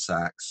cotton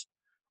sacks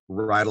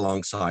right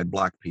alongside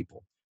Black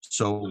people.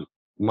 So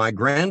my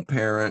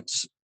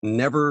grandparents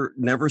never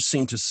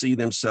seemed to see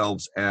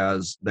themselves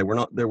as they were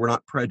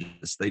not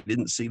prejudiced. They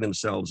didn't see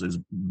themselves as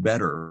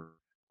better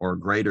or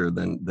greater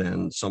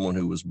than someone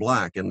who was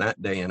Black. In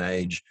that day and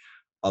age,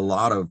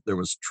 there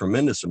was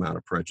tremendous amount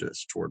of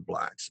prejudice toward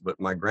Blacks, but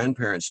my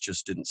grandparents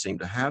just didn't seem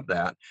to have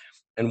that.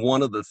 And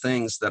one of the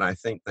things that I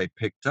think they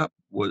picked up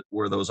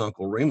were those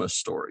Uncle Remus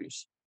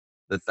stories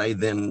that they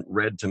then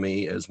read to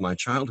me as my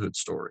childhood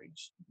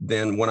stories.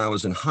 Then when I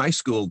was in high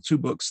school, 2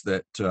 books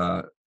that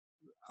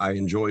I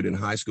enjoyed in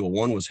high school,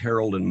 one was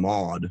Harold and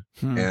Maude,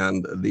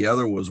 and the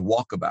other was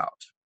Walkabout,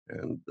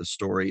 and the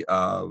story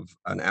of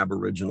an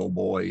Aboriginal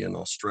boy in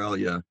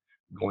Australia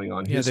going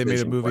on his they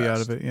made a movie quest.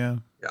 out of it. Yeah.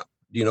 Yeah.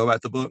 Do you know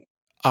about the book?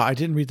 I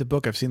didn't read the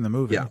book. I've seen the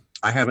movie. Yeah.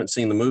 I haven't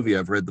seen the movie.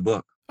 I've read the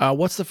book.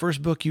 What's the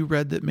first book you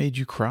read that made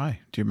you cry?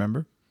 Do you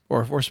remember?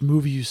 Or first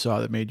movie you saw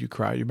that made you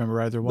cry? Do you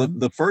remember either one?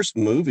 The first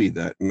movie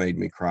that made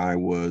me cry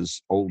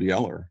was Old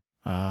Yeller.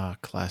 Ah,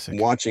 classic.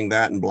 Watching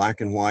that in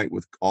black and white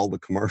with all the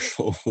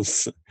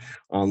commercials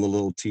on the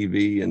little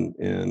TV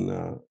and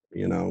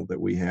that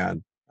we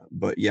had.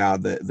 But yeah,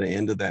 the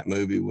end of that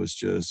movie was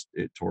just,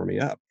 it tore me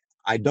up.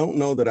 I don't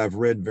know that I've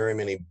read very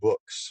many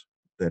books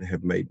that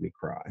have made me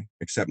cry,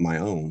 except my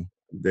own.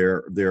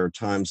 There are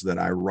times that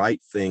I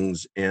write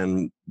things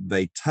and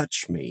they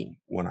touch me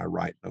when I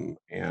write them,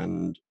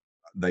 and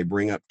they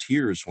bring up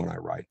tears when I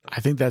write them.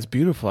 I think that's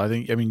beautiful. I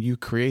mean, you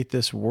create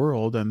this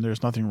world and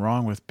there's nothing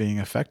wrong with being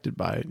affected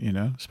by it,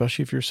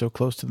 especially if you're so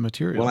close to the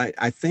material. Well,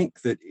 I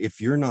think that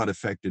if you're not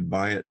affected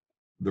by it,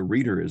 the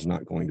reader is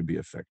not going to be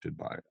affected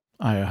by it.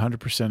 I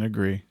 100%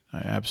 agree. I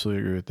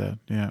absolutely agree with that.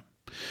 Yeah.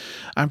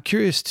 I'm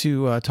curious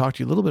to talk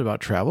to you a little bit about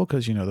travel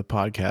because, the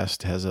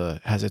podcast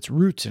has its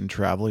roots in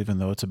travel, even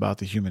though it's about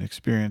the human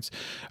experience.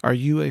 Are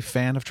you a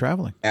fan of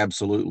traveling?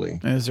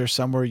 Absolutely. And is there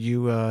somewhere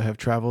you have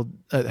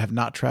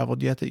not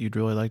traveled yet that you'd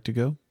really like to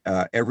go?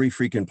 Every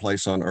freaking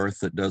place on earth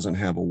that doesn't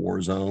have a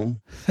war zone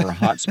or a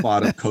hot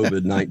spot of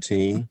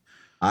COVID-19,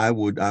 I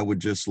would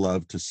just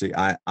love to see.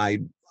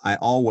 I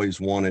always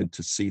wanted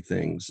to see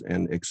things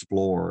and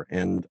explore,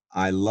 and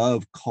I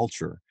love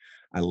culture.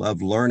 I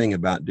love learning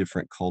about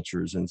different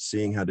cultures and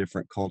seeing how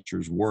different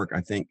cultures work.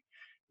 I think,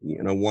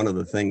 one of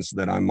the things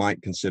that I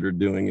might consider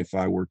doing if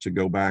I were to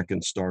go back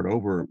and start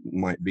over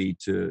might be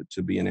to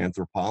be an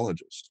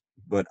anthropologist.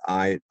 But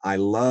I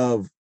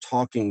love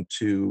talking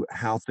to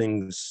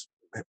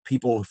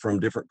people from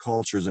different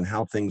cultures and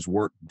how things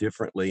work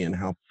differently and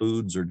how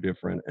foods are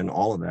different and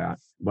all of that.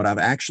 But I've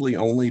actually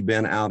only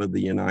been out of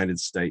the United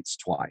States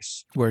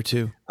twice. Where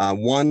to?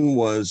 One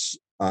was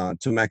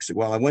to Mexico.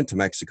 Well, I went to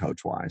Mexico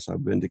twice.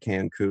 I've been to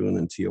Cancun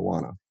and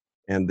Tijuana.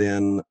 And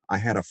then I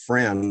had a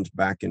friend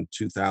back in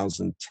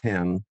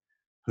 2010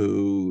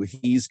 who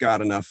he's got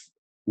enough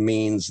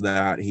means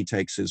that he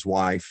takes his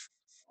wife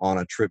on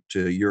a trip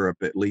to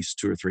Europe at least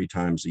 2 or 3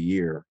 times a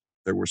year.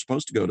 They were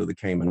supposed to go to the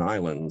Cayman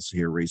Islands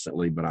here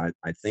recently, but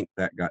I think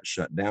that got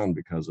shut down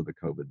because of the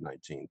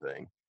COVID-19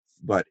 thing.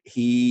 But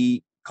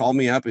he called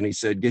me up and he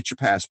said, get your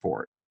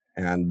passport.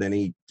 And then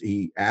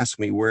he asked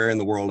me where in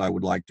the world I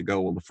would like to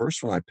go. Well, the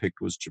first one I picked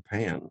was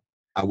Japan.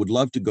 I would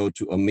love to go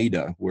to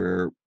Amida,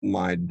 where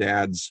my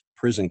dad's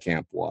prison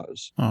camp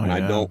was. Oh, and yeah. I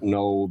don't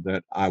know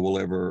that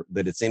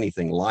that it's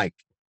anything like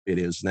it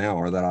is now,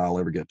 or that I'll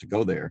ever get to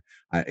go there.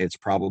 It's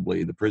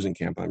probably, the prison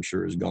camp I'm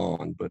sure is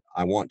gone, but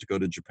I want to go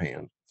to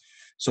Japan.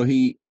 So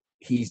he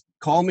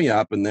called me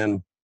up and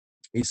then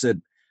he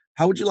said,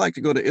 how would you like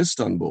to go to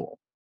Istanbul?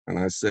 And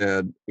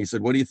he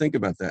said, what do you think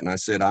about that? And I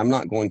said, I'm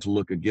not going to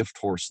look a gift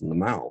horse in the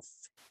mouth.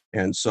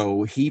 And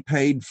so he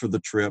paid for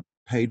the trip,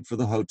 paid for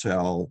the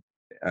hotel,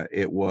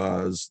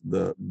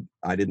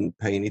 I didn't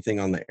pay anything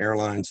on the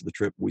airlines of the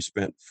trip. We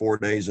spent 4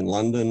 days in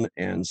London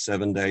and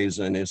 7 days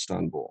in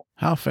Istanbul.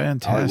 How Oh, it was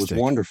fantastic.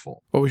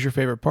 wonderful. What was your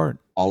favorite part?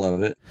 All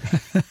of it.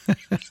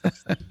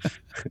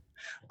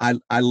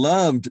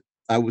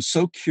 I was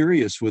so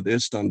curious with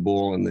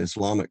Istanbul and the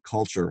Islamic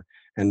culture.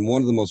 And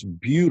one of the most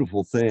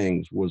beautiful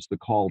things was the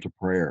call to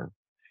prayer.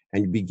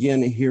 And you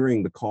begin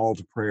hearing the call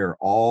to prayer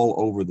all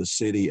over the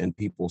city and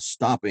people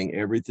stopping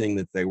everything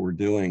that they were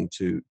doing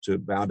to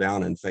bow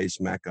down and face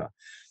Mecca.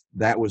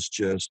 That was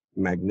just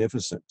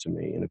magnificent to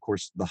me. And of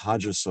course, the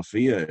Hagia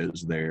Sophia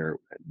is there.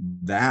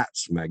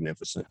 That's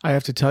magnificent. I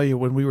have to tell you,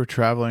 when we were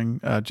traveling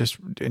just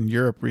in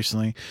Europe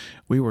recently,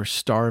 we were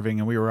starving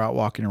and we were out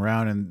walking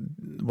around,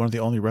 and one of the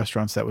only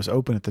restaurants that was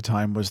open at the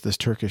time was this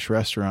Turkish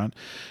restaurant.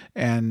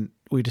 And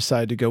we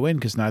decided to go in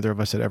because neither of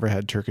us had ever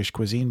had Turkish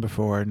cuisine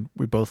before, and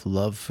we both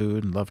love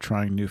food and love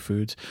trying new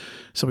foods.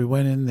 So we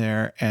went in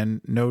there,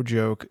 and no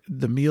joke,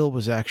 the meal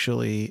was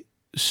actually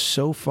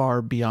so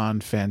far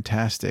beyond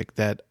fantastic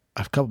that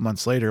a couple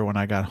months later, when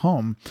I got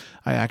home,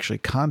 I actually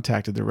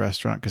contacted the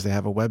restaurant because they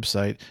have a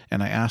website,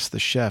 and I asked the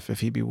chef if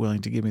he'd be willing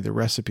to give me the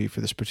recipe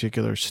for this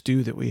particular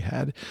stew that we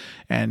had.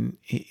 And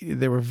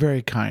they were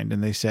very kind,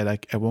 and they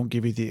said, I won't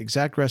give you the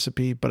exact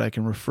recipe, but I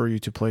can refer you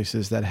to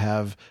places that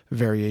have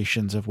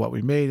variations of what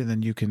we made, and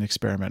then you can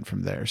experiment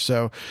from there.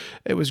 So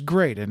it was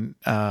great, and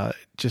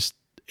just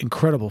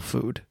incredible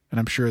food. And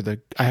I'm sure that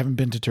I haven't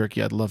been to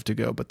Turkey. I'd love to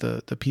go, but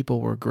the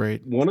people were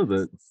great. One of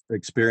the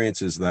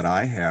experiences that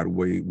I had,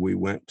 we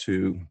went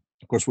to,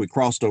 of course, we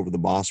crossed over the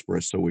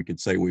Bosporus, so we could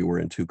say we were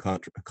in two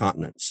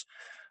continents.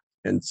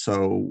 And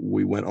so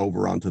we went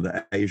over onto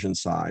the Asian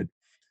side,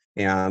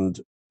 and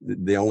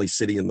the only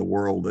city in the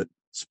world that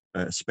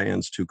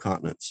spans two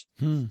continents.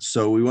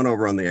 So we went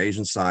over on the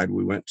Asian side.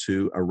 We went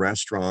to a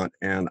restaurant,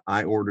 and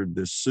I ordered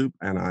this soup,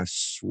 and I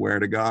swear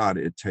to God,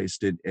 it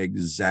tasted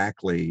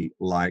exactly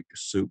like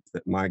soup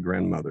that my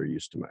grandmother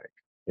used to make.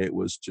 It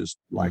was just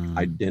like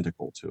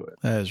identical to it.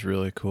 That is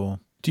really cool.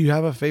 Do you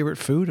have a favorite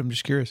food? I'm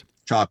just curious.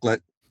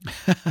 Chocolate.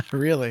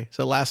 Really?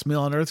 So last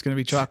meal on earth is going to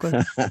be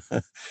chocolate?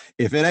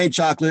 If it ain't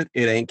chocolate,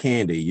 it ain't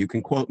candy. You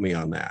can quote me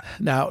on that.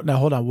 Now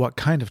hold on. What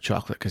kind of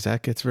chocolate? Because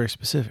that gets very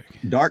specific.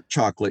 Dark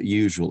chocolate,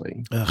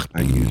 usually. Ugh.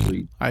 I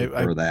usually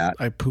prefer that.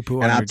 I poo-poo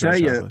on And your I'll tell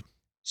dark you, chocolate.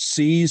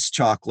 See's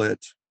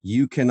chocolate,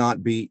 you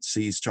cannot beat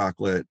See's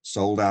chocolate,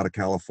 sold out of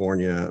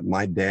California.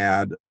 My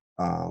dad,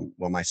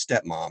 my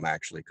stepmom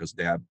actually, because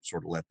dad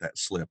sort of let that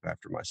slip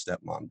after my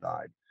stepmom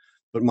died.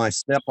 But my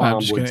stepmom I'm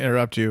just going to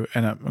interrupt you,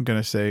 and I'm going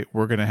to say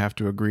we're going to have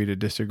to agree to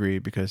disagree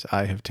because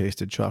I have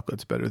tasted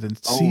chocolates better than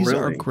See's. Really?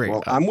 Are great.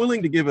 Well, I'm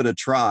willing to give it a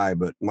try,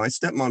 but my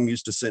stepmom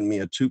used to send me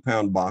a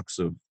 2-pound box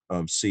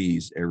of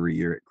See's every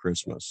year at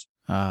Christmas.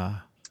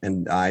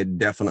 And I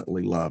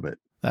definitely love it.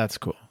 That's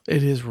cool.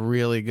 It is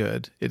really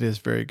good. It is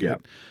very good.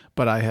 Yep.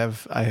 But I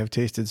have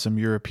tasted some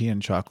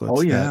European chocolates.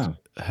 Oh yeah,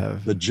 that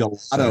have the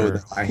gelato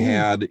that I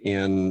had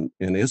in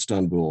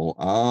Istanbul.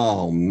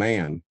 Oh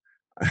man.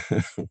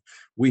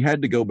 We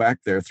had to go back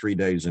there 3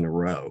 days in a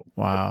row.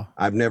 Wow.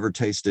 I've never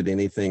tasted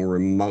anything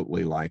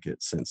remotely like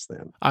it since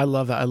then. I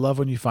love that. I love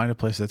when you find a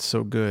place that's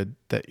so good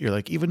that you're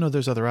like, even though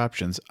there's other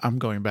options, I'm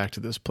going back to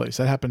this place.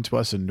 That happened to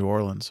us in New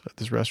Orleans at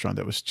this restaurant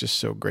that was just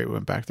so great. We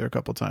went back there a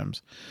couple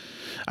times.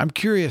 I'm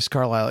curious,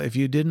 Carlisle, if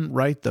you didn't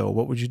write though,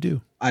 what would you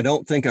do? I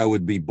don't think I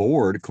would be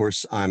bored. Of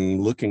course,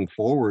 I'm looking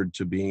forward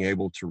to being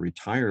able to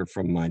retire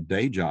from my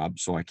day job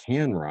so I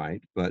can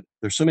write, but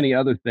there's so many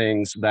other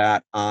things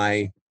that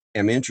I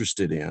am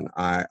interested in.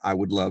 I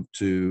would love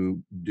to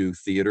do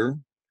theater,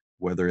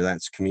 whether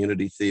that's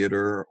community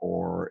theater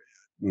or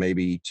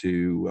maybe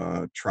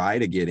to try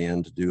to get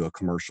in to do a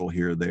commercial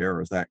here or there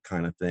or that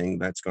kind of thing.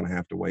 That's going to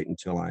have to wait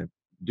until I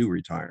do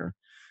retire.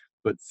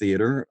 But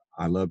theater,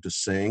 I love to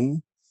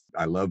sing.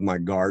 I love my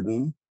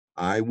garden.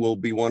 I will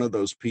be one of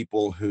those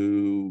people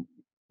who,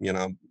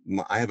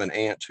 I have an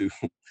aunt who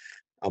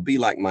I'll be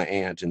like my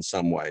aunt in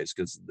some ways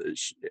because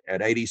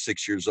at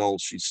 86 years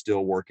old, she's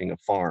still working a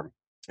farm.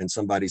 And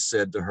somebody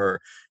said to her,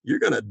 "You're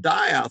going to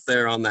die out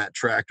there on that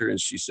tractor." And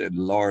she said,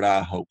 "Lord,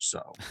 I hope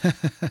so."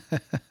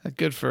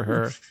 Good for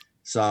her.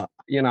 So,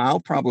 I'll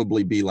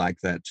probably be like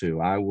that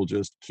too. I will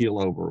just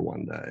keel over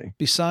one day.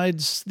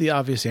 Besides the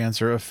obvious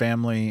answer of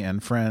family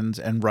and friends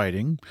and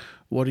writing,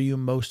 what are you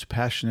most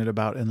passionate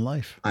about in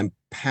life? I'm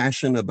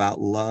passionate about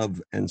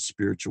love and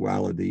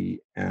spirituality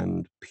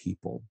and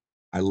people.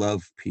 I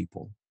love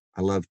people.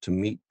 I love to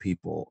meet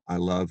people. I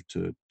love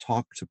to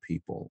talk to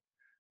people.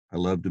 I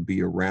love to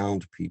be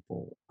around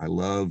people. I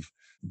love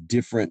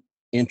different,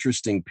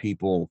 interesting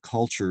people,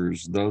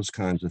 cultures, those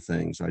kinds of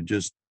things.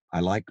 I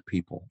like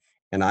people.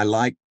 And I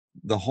like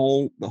the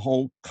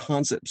whole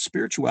concept.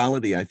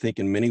 Spirituality, I think,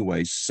 in many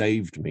ways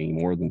saved me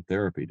more than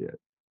therapy did.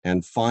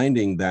 And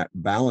finding that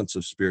balance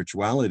of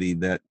spirituality,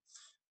 that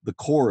the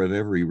core of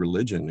every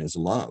religion is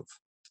love.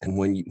 And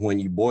when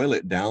you boil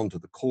it down to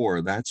the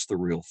core, that's the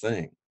real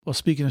thing. Well,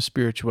 speaking of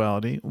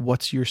spirituality,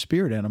 what's your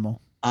spirit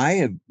animal? I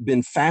have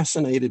been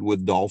fascinated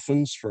with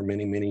dolphins for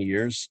many, many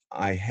years.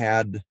 I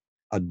had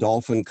a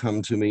dolphin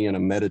come to me in a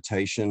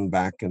meditation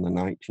back in the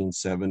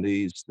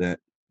 1970s that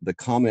the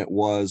comment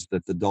was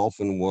that the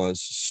dolphin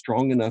was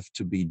strong enough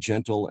to be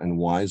gentle and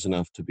wise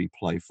enough to be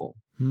playful.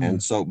 Hmm.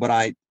 And so, but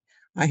I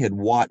had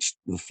watched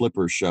the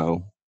Flipper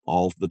show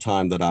all the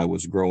time that I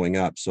was growing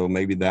up. So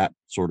maybe that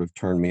sort of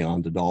turned me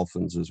on to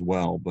dolphins as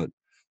well. But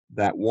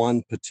that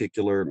one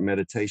particular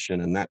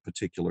meditation and that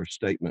particular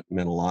statement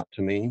meant a lot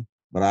to me.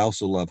 But I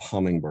also love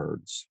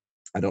hummingbirds.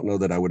 I don't know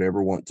that I would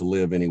ever want to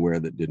live anywhere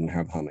that didn't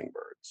have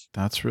hummingbirds.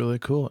 That's really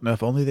cool. Now,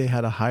 if only they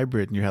had a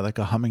hybrid and you had like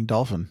a humming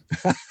dolphin.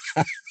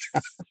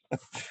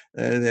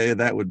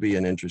 That would be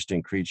an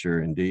interesting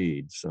creature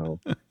indeed. So,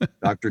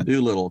 Dr.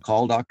 Doolittle,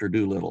 call Dr.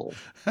 Doolittle.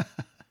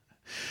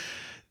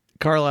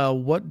 Carlisle,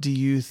 what do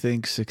you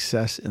think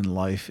success in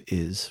life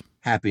is?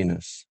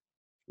 Happiness.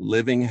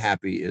 Living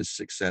happy is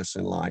success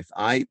in life.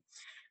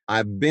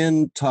 I've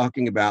been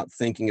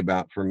thinking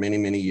about for many,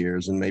 many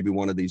years, and maybe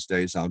one of these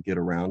days I'll get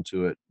around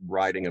to it,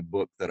 writing a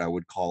book that I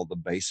would call The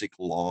Basic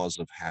Laws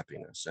of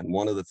Happiness. And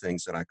one of the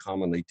things that I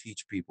commonly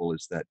teach people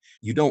is that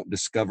you don't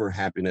discover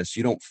happiness,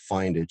 you don't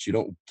find it, you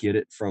don't get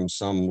it from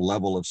some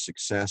level of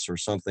success or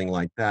something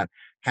like that.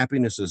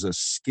 Happiness is a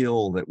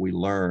skill that we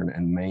learn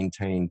and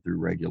maintain through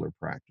regular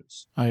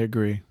practice. I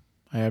agree.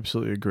 I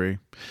absolutely agree.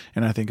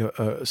 And I think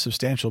a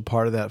substantial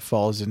part of that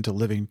falls into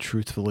living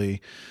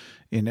truthfully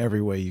in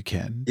every way you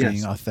can, Yes.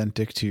 being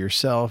authentic to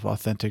yourself,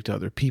 authentic to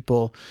other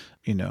people.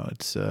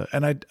 It's,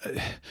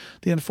 the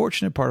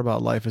unfortunate part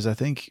about life is I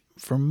think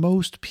for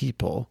most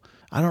people,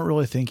 I don't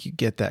really think you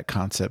get that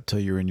concept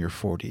till you're in your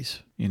 40s,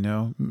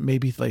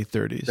 maybe late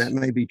 30s. That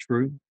may be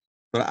true.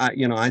 But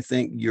I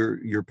think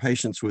your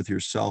patience with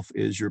yourself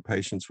is your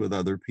patience with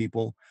other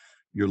people.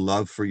 Your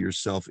love for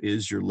yourself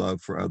is your love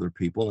for other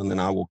people. And then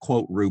I will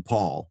quote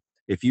RuPaul.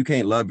 If you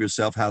can't love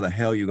yourself, how the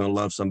hell are you going to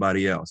love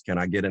somebody else? Can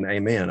I get an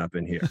amen up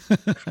in here?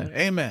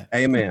 Amen.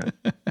 Amen.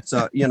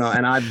 So,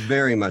 and I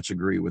very much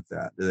agree with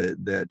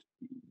that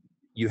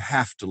you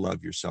have to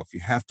love yourself.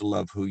 You have to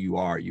love who you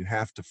are. You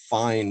have to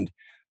find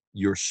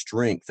your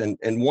strength.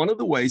 And one of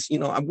the ways,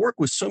 I've worked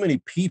with so many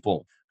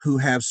people who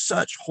have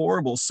such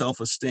horrible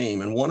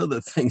self-esteem. And one of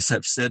the things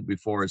I've said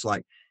before is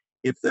like,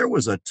 if there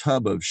was a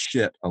tub of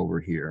shit over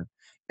here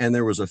and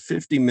there was a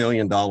 $50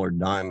 million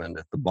diamond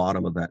at the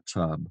bottom of that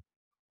tub,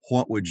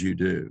 what would you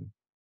do?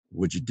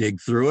 Would you dig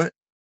through it?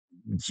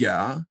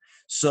 Yeah.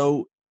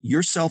 So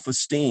your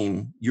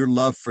self-esteem, your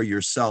love for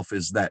yourself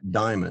is that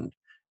diamond.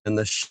 And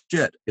the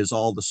shit is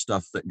all the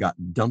stuff that got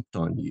dumped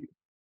on you.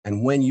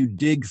 And when you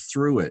dig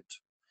through it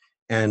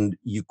and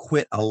you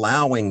quit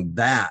allowing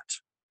that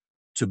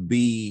to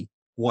be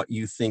what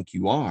you think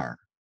you are,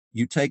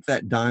 you take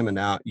that diamond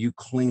out, you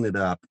clean it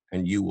up,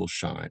 and you will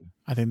shine.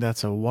 I think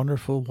that's a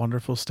wonderful,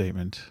 wonderful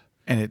statement.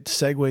 And it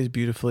segues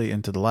beautifully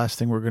into the last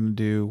thing we're going to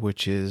do,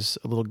 which is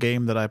a little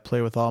game that I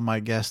play with all my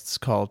guests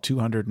called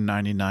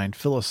 299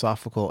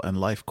 Philosophical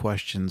and Life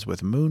Questions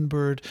with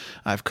Moonbird.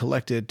 I've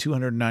collected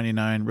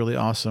 299 really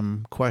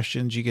awesome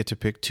questions. You get to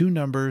pick two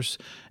numbers,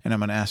 and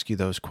I'm going to ask you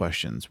those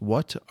questions.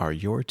 What are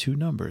your two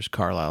numbers,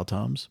 Carlisle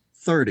Thoms?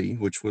 30,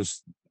 which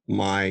was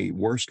my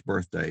worst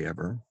birthday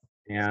ever.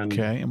 And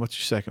okay, and what's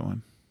your second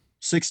one?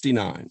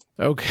 69.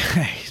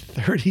 Okay,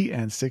 30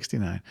 and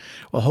 69.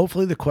 Well,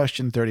 hopefully the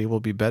question 30 will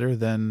be better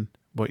than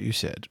what you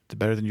said.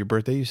 Better than your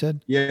birthday, you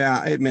said?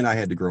 Yeah, it meant I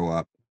had to grow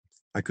up.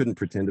 I couldn't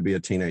pretend to be a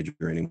teenager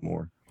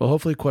anymore. Well,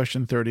 hopefully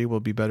question 30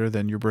 will be better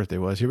than your birthday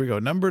was. Here we go.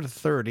 Number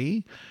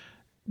 30.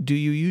 Do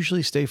you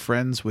usually stay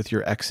friends with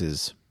your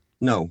exes?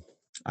 No,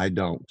 I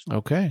don't.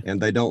 Okay.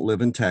 And they don't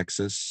live in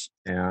Texas.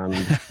 And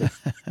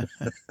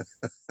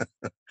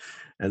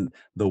and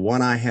the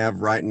one I have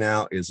right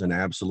now is an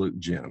absolute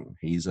gem.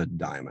 He's a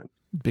diamond.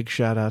 Big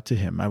shout out to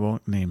him. I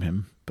won't name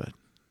him, but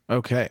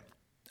okay.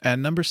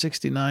 And number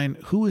 69,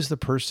 who is the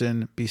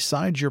person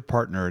besides your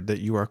partner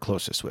that you are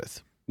closest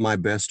with? My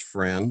best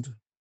friend.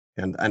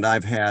 And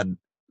I've had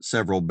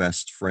several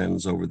best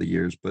friends over the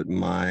years, but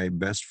my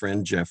best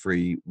friend,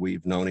 Jeffrey,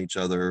 we've known each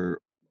other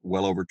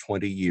well over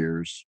 20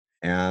 years.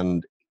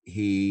 And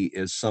he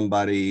is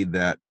somebody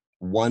that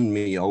won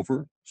me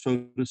over,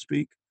 so to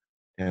speak.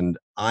 And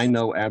I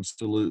know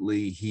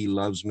absolutely he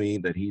loves me,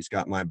 that he's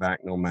got my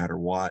back no matter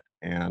what.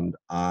 And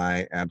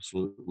I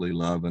absolutely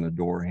love and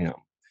adore him.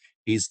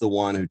 He's the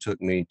one who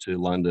took me to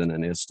London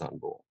and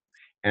Istanbul.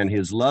 And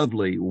his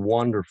lovely,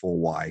 wonderful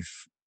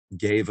wife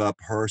gave up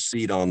her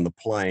seat on the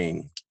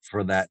plane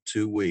for that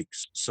 2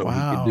 weeks so he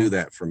could do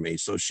that for me.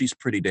 So she's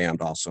pretty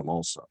damned awesome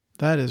also.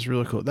 That is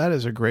really cool. That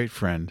is a great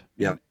friend.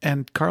 Yeah.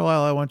 And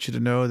Carlisle, I want you to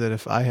know that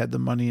if I had the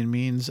money and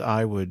means,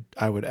 I would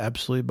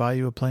absolutely buy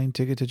you a plane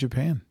ticket to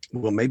Japan.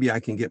 Well, maybe I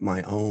can get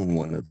my own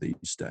one of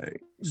these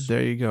days.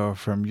 There you go.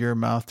 From your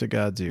mouth to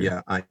God's ear.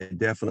 Yeah, I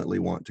definitely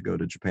want to go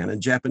to Japan.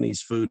 And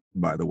Japanese food,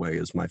 by the way,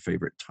 is my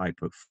favorite type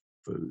of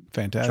food.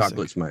 Fantastic.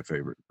 Chocolate's my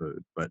favorite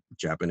food, but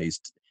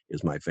Japanese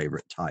is my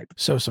favorite type.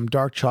 So some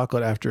dark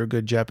chocolate after a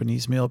good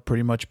Japanese meal,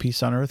 pretty much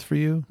peace on earth for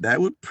you?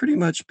 That would pretty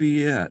much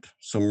be it.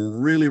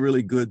 Some really,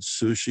 really good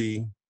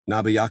sushi,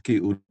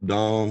 nabeyaki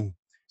udon,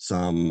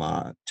 some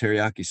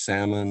teriyaki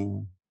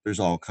salmon, there's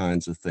all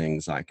kinds of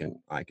things I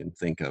can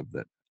think of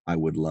that I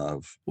would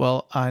love.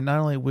 Well, I not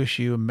only wish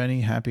you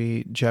many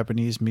happy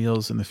Japanese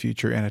meals in the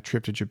future and a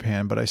trip to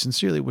Japan, but I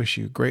sincerely wish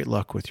you great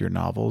luck with your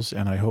novels,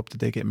 and I hope that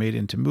they get made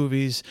into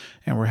movies,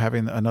 and we're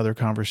having another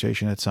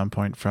conversation at some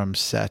point from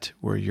set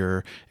where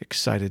you're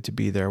excited to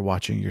be there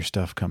watching your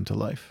stuff come to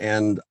life.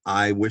 And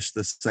I wish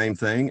the same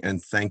thing,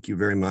 and thank you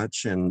very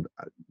much. And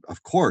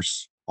of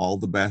course, all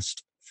the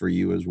best for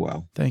you as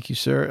well. Thank you,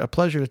 sir. A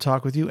pleasure to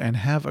talk with you, and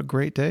have a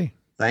great day.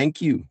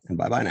 Thank you, and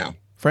bye-bye now.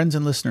 Friends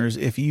and listeners,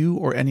 if you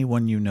or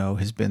anyone you know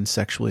has been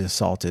sexually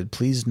assaulted,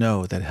 please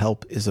know that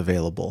help is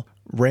available.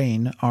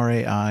 RAINN,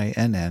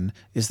 RAINN,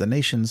 is the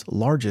nation's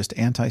largest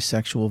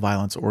anti-sexual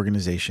violence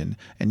organization,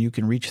 and you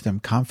can reach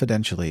them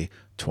confidentially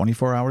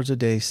 24 hours a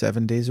day,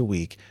 7 days a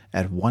week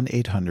at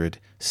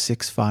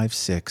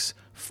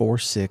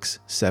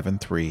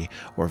 1-800-656-4673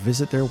 or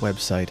visit their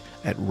website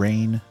at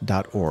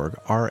rainn.org,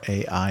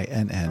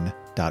 RAINN.org.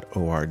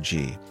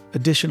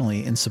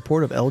 Additionally, in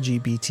support of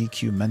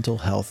LGBTQ mental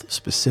health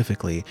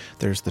specifically,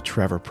 there's the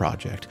Trevor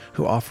Project,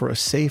 who offer a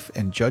safe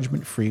and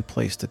judgment-free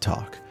place to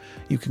talk.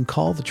 You can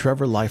call the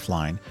Trevor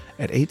Lifeline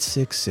at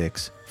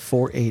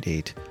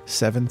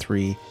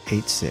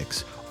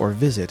 866-488-7386 or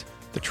visit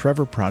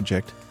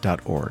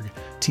thetrevorproject.org,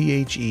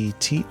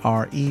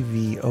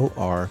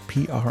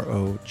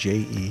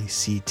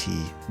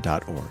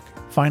 thetrevorproject.org.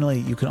 Finally,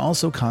 you can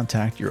also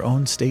contact your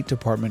own State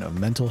Department of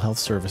Mental Health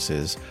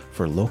Services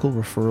for local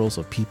referrals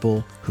of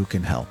people who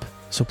can help.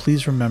 So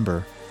please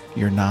remember,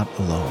 you're not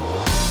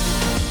alone.